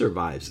Pace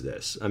survives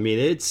this. I mean,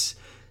 it's...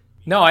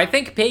 No, I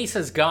think Pace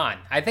is gone.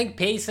 I think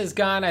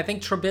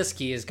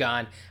Trubisky is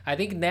gone. I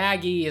think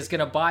Nagy is going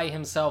to buy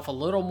himself a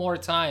little more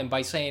time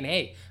by saying,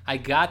 hey, I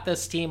got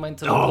this team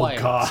into the playoffs.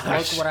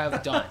 Gosh. Look what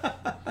I've done.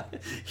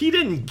 He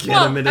didn't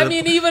get him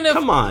into even if...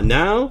 Come on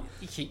now.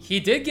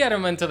 He did get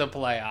him into the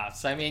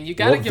playoffs. I mean, you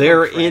got to give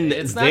him credit.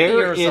 It's not the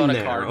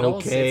Arizona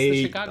Cardinals. Okay. It's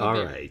the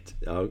Chicago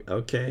Bears.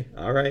 Okay.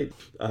 All right.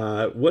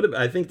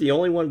 I think the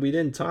only one we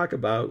didn't talk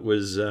about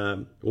was,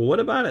 what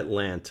about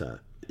Atlanta?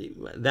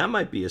 That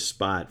might be a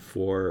spot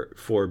for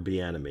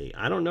Bieniemy.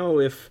 I don't know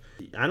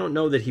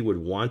that he would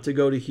want to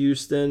go to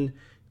Houston.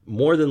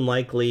 More than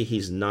likely,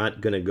 he's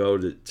not going to go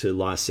to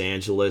Los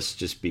Angeles,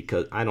 just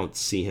because I don't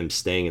see him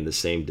staying in the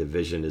same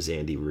division as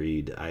Andy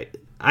Reid.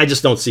 I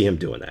just don't see him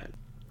doing that.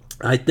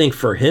 I think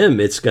for him,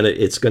 it's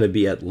gonna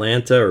be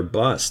Atlanta or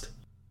bust.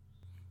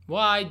 Well,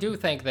 I do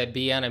think that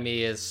Bieniemy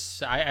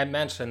is. I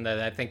mentioned that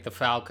I think the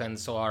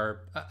Falcons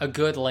are a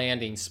good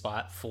landing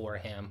spot for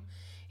him.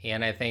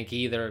 And I think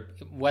either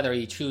whether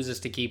he chooses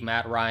to keep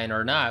Matt Ryan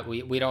or not,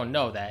 we don't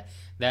know that.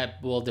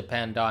 That will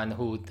depend on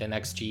who the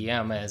next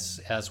GM is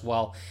as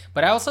well.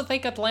 But I also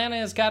think Atlanta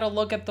has got to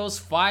look at those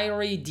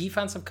fiery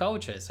defensive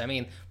coaches. I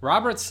mean,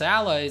 Robert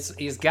Saleh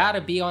is got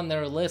to be on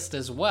their list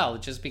as well,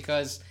 just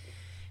because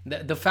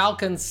the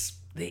Falcons,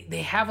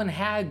 they haven't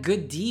had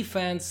good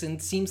defense in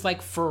seems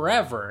like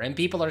forever. And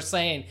people are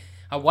saying,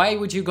 why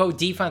would you go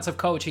defensive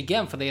coach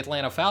again for the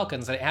Atlanta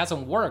Falcons? It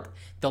hasn't worked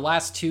the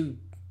last two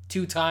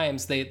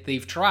times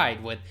they've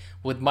tried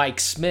with Mike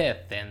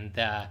Smith and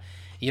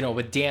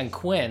with Dan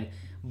Quinn.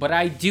 But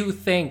I do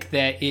think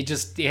that it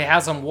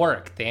hasn't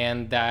worked,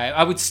 and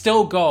I would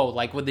still go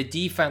with the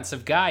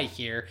defensive guy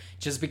here,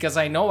 just because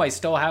I know I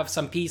still have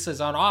some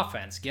pieces on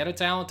offense. Get a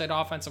talented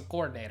offensive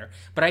coordinator,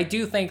 but I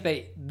do think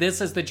that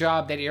this is the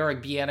job that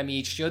Eric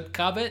Bieniemy should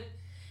covet.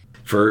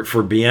 for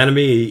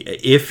Bieniemy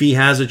if he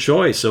has a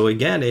choice. So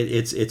again,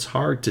 it's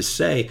hard to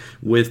say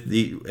with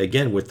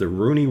the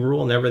Rooney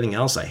Rule and everything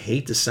else. I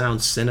hate to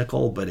sound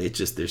cynical, but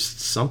there's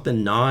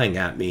something gnawing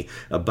at me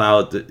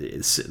about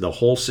the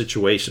whole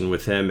situation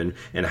with him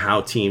and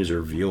how teams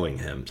are viewing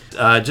him.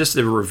 Just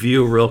a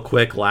review real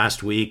quick.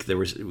 Last week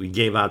we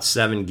gave out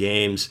 7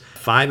 games.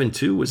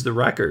 5-2 was the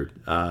record.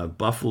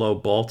 Buffalo,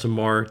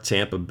 Baltimore,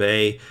 Tampa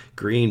Bay,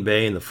 Green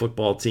Bay, and the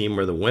football team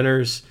were the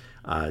winners.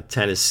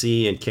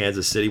 Tennessee and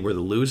Kansas City were the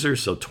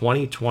losers. So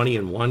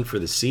 20-1 for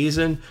the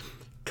season.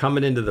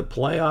 Coming into the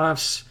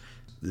playoffs,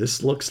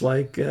 this looks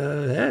like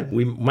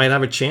we might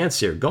have a chance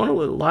here. Going a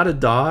lot of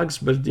dogs,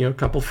 but a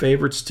couple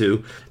favorites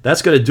too.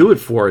 That's going to do it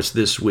for us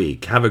this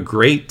week. Have a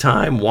great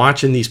time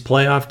watching these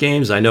playoff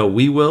games. I know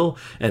we will.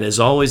 And as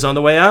always, on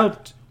the way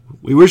out,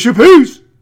 we wish you peace.